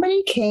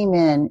somebody came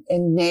in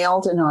and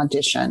nailed an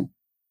audition,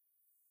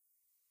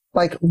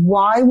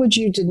 why would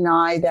you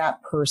deny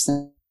that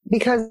person?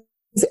 Because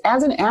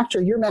as an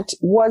actor, you're meant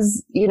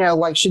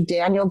to, should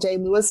Daniel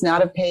Day-Lewis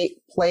not have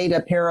played a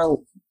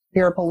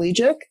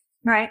paraplegic?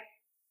 Right.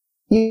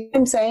 You know what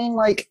I'm saying?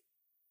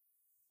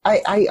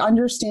 I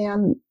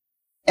understand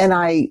and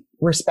I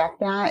respect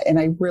that. And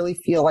I really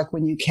feel like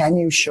when you can,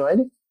 you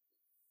should.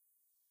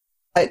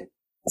 But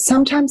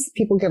sometimes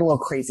people get a little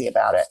crazy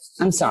about it.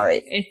 I'm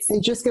sorry. They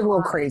just get a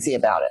little crazy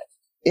about it.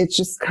 It's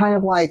just kind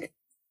of like,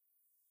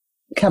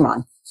 come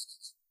on.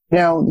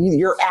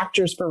 You're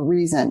actors for a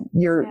reason.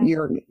 You're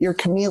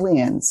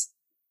chameleons.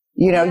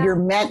 You're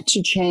meant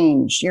to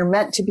change. You're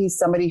meant to be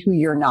somebody who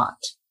you're not.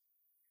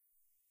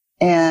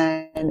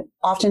 And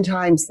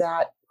oftentimes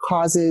that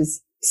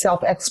causes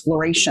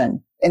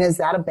self-exploration. And is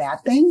that a bad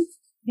thing?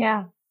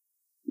 Yeah.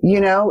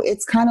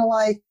 It's kind of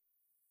like,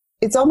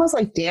 it's almost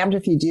like damned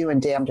if you do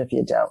and damned if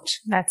you don't.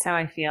 That's how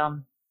I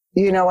feel.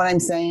 You know what I'm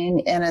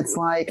saying? And it's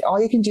like,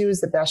 all you can do is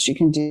the best you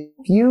can do.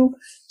 If you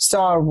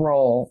saw a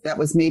role that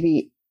was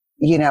maybe,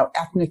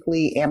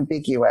 ethnically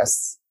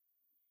ambiguous,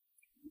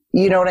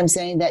 you know what I'm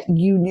saying? That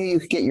you knew you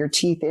could get your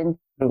teeth into,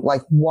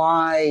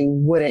 why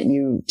wouldn't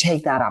you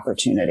take that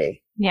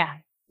opportunity? Yeah.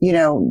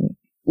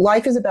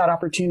 Life is about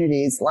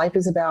opportunities. Life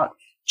is about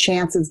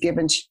chances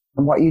given to you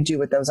and what you do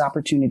with those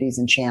opportunities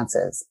and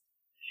chances.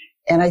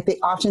 And I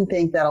often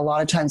think that a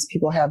lot of times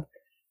people have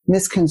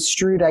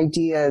misconstrued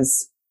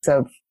ideas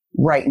of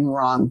right and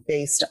wrong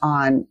based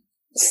on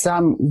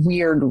some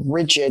weird,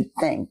 rigid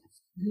thing.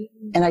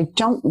 And I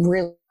don't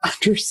really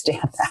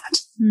understand that.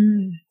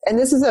 And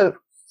this is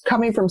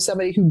coming from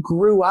somebody who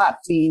grew up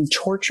being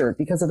tortured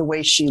because of the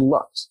way she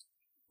looked.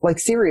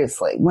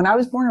 Seriously, when I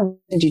was born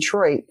in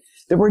Detroit,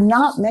 there were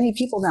not many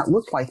people that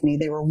looked like me.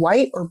 They were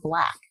white or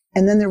black.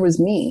 And then there was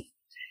me.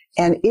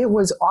 And it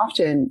was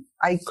often,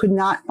 I could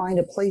not find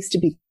a place to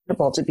be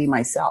comfortable to be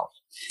myself.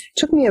 It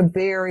took me a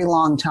very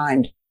long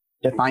time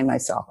to find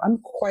myself. I'm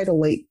quite a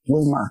late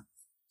bloomer.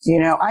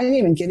 I didn't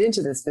even get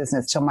into this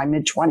business till my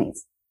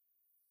mid-20s.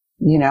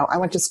 I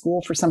went to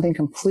school for something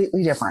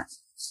completely different.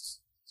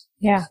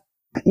 Yeah.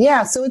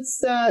 Yeah. So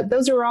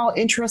those are all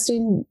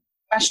interesting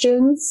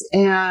questions.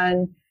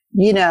 And,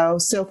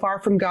 So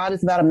Far From God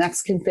is about a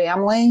Mexican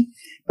family.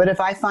 But if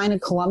I find a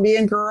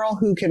Colombian girl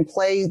who can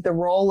play the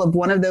role of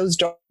one of those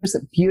daughters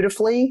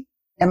beautifully,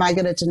 am I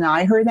going to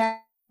deny her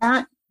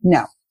that?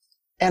 No.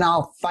 And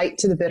I'll fight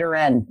to the bitter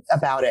end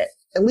about it.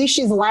 At least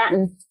she's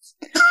Latin.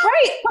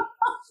 Right.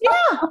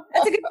 Yeah.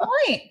 That's a good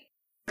point.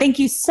 Thank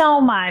you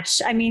so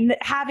much. I mean,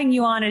 having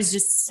you on is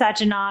just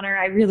such an honor.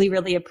 I really,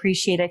 really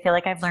appreciate it. I feel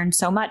like I've learned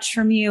so much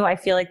from you. I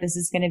feel like this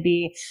is going to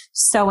be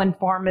so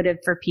informative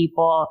for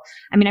people.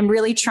 I mean, I'm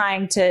really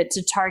trying to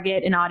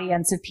target an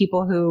audience of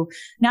people who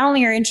not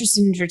only are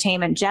interested in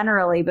entertainment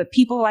generally, but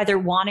people who either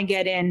want to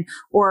get in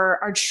or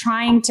are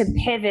trying to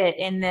pivot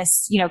in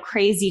this,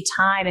 crazy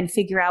time and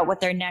figure out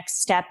what their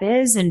next step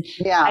is. And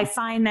I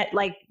find that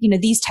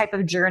these type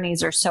of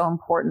journeys are so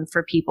important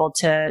for people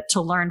to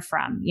learn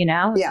from,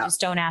 just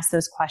don't ask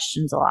those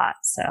questions a lot.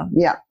 So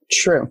yeah,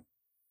 true.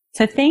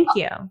 So thank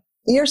you.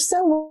 You're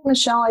so welcome,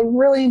 Michelle. I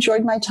really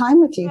enjoyed my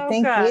time with you.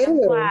 Thank you.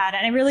 I'm glad.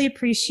 And I really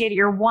appreciate it.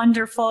 You're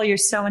wonderful. You're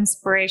so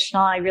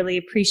inspirational. I really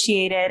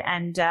appreciate it.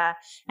 And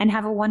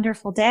have a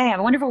wonderful day. Have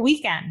a wonderful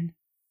weekend.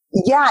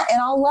 Yeah.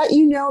 And I'll let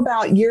you know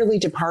about Yearly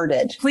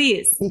Departed.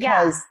 Please.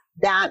 Because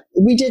that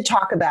we did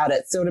talk about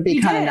it. So it'll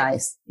be kind of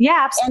nice. Yeah,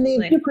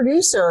 absolutely. And the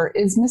producer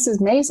is Mrs.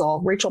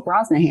 Maisel, Rachel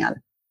Brosnahan.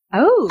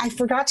 Oh, I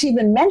forgot to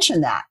even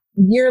mention that.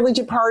 Yearly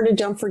departed,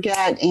 don't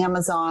forget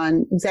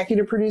Amazon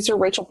executive producer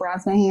Rachel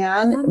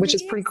Brosnahan, which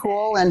is pretty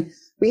cool. And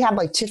we have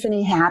like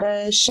Tiffany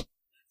Haddish,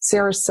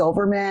 Sarah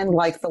Silverman.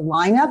 Like the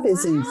lineup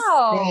is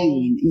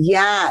insane.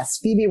 Yes.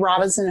 Phoebe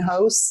Robinson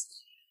hosts.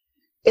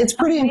 It's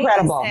pretty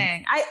incredible.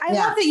 I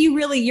love that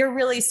you're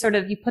really sort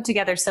of, you put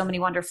together so many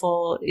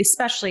wonderful,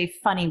 especially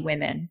funny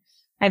women.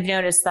 I've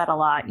noticed that a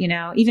lot,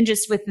 even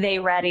just with They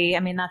Ready. I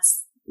mean,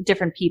 that's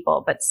different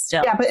people, but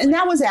still. Yeah, and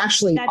that was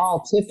actually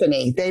all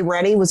Tiffany. They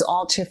Ready was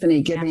all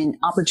Tiffany giving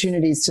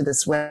opportunities to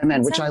this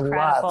women, which incredible.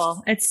 I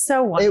loved. It's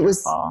so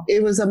wonderful.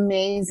 It was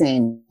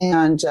amazing.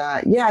 And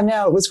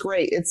it was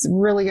great. It's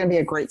really going to be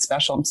a great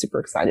special. I'm super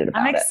excited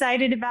about it. I'm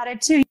excited about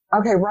it too.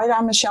 Okay, right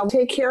on, Michelle.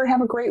 Take care.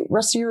 Have a great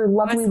rest of your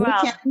lovely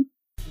weekend.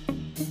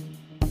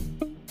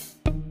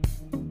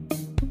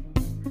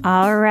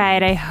 All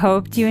right. I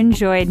hoped you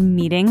enjoyed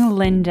meeting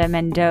Linda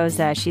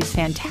Mendoza. She's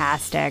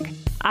fantastic.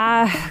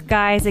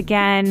 Guys,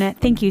 again,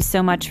 thank you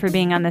so much for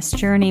being on this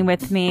journey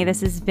with me.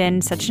 This has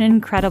been such an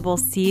incredible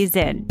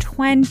season.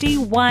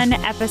 21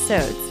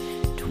 episodes.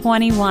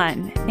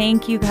 21.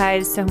 Thank you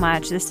guys so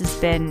much. This has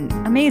been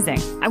amazing.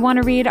 I want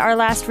to read our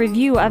last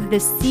review of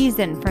this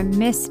season from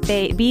Miss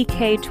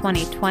BK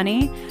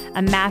 2020,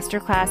 a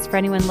masterclass for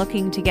anyone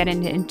looking to get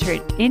into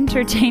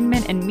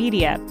entertainment and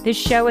media. This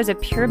show is a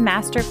pure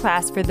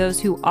masterclass for those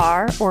who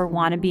are or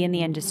want to be in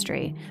the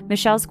industry.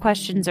 Michelle's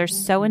questions are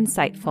so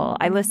insightful.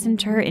 I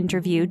listened to her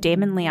interview,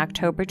 Damon Lee,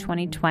 October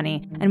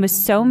 2020, and was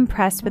so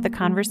impressed with the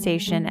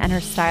conversation and her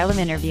style of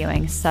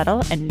interviewing,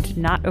 subtle and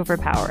not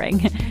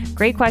overpowering.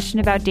 Great question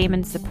about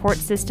Damon's support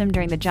system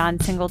during the John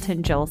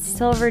Singleton, Joel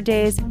Silver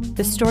days.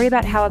 The story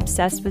about how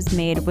Obsessed was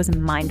made was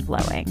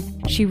mind-blowing.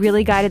 She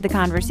really guided the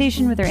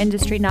conversation with her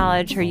industry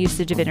knowledge. Her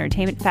usage of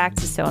entertainment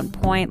facts is so on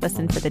point.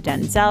 Listen for the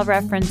Denzel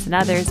reference and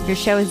others. Your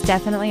show is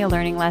definitely a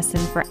learning lesson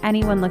for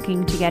anyone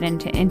looking to get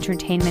into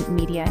entertainment,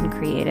 media, and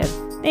creative.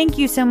 Thank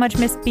you so much,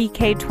 Miss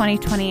BK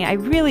 2020. I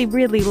really,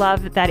 really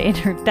love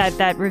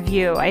that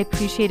review. I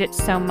appreciate it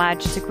so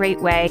much. It's a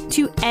great way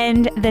to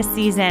end the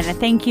season.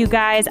 Thank you,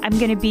 guys. I'm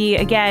going to be,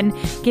 again,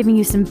 giving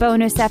you some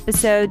bonus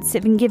episodes.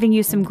 I've been giving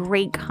you some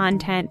great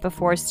content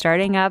before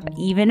starting up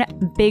even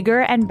bigger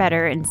and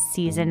better in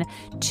season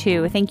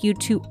 2. Thank you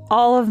to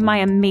all of my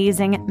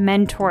amazing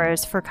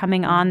mentors for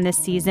coming on this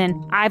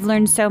season. I've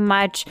learned so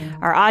much.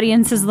 Our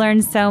audience has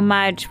learned so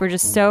much. We're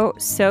just so,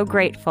 so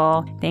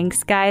grateful.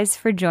 Thanks, guys,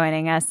 for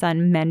joining us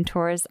on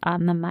Mentors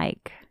on the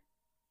Mic.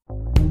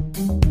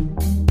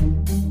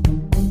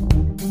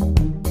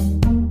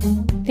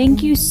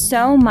 Thank you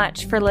so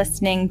much for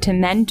listening to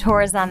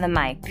Mentors on the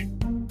Mic.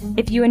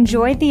 If you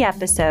enjoyed the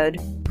episode,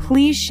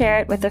 please share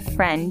it with a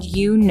friend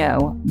you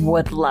know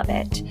would love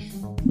it.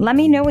 Let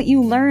me know what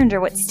you learned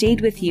or what stayed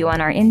with you on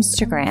our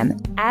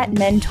Instagram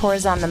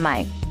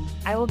 @MentorsOnTheMic.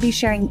 I will be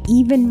sharing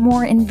even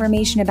more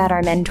information about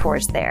our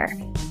mentors there.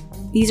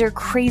 These are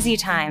crazy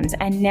times,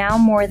 and now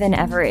more than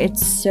ever,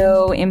 it's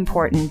so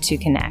important to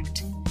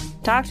connect.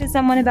 Talk to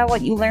someone about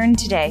what you learned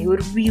today who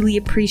would really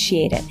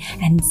appreciate it,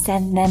 and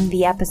send them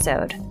the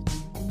episode.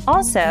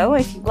 Also,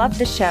 if you love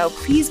the show,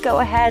 please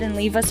go ahead and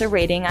leave us a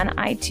rating on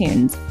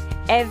iTunes.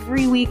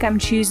 Every week I'm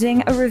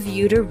choosing a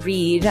review to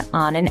read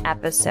on an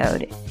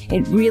episode.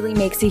 It really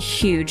makes a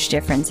huge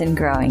difference in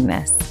growing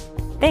this.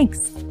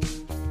 Thanks.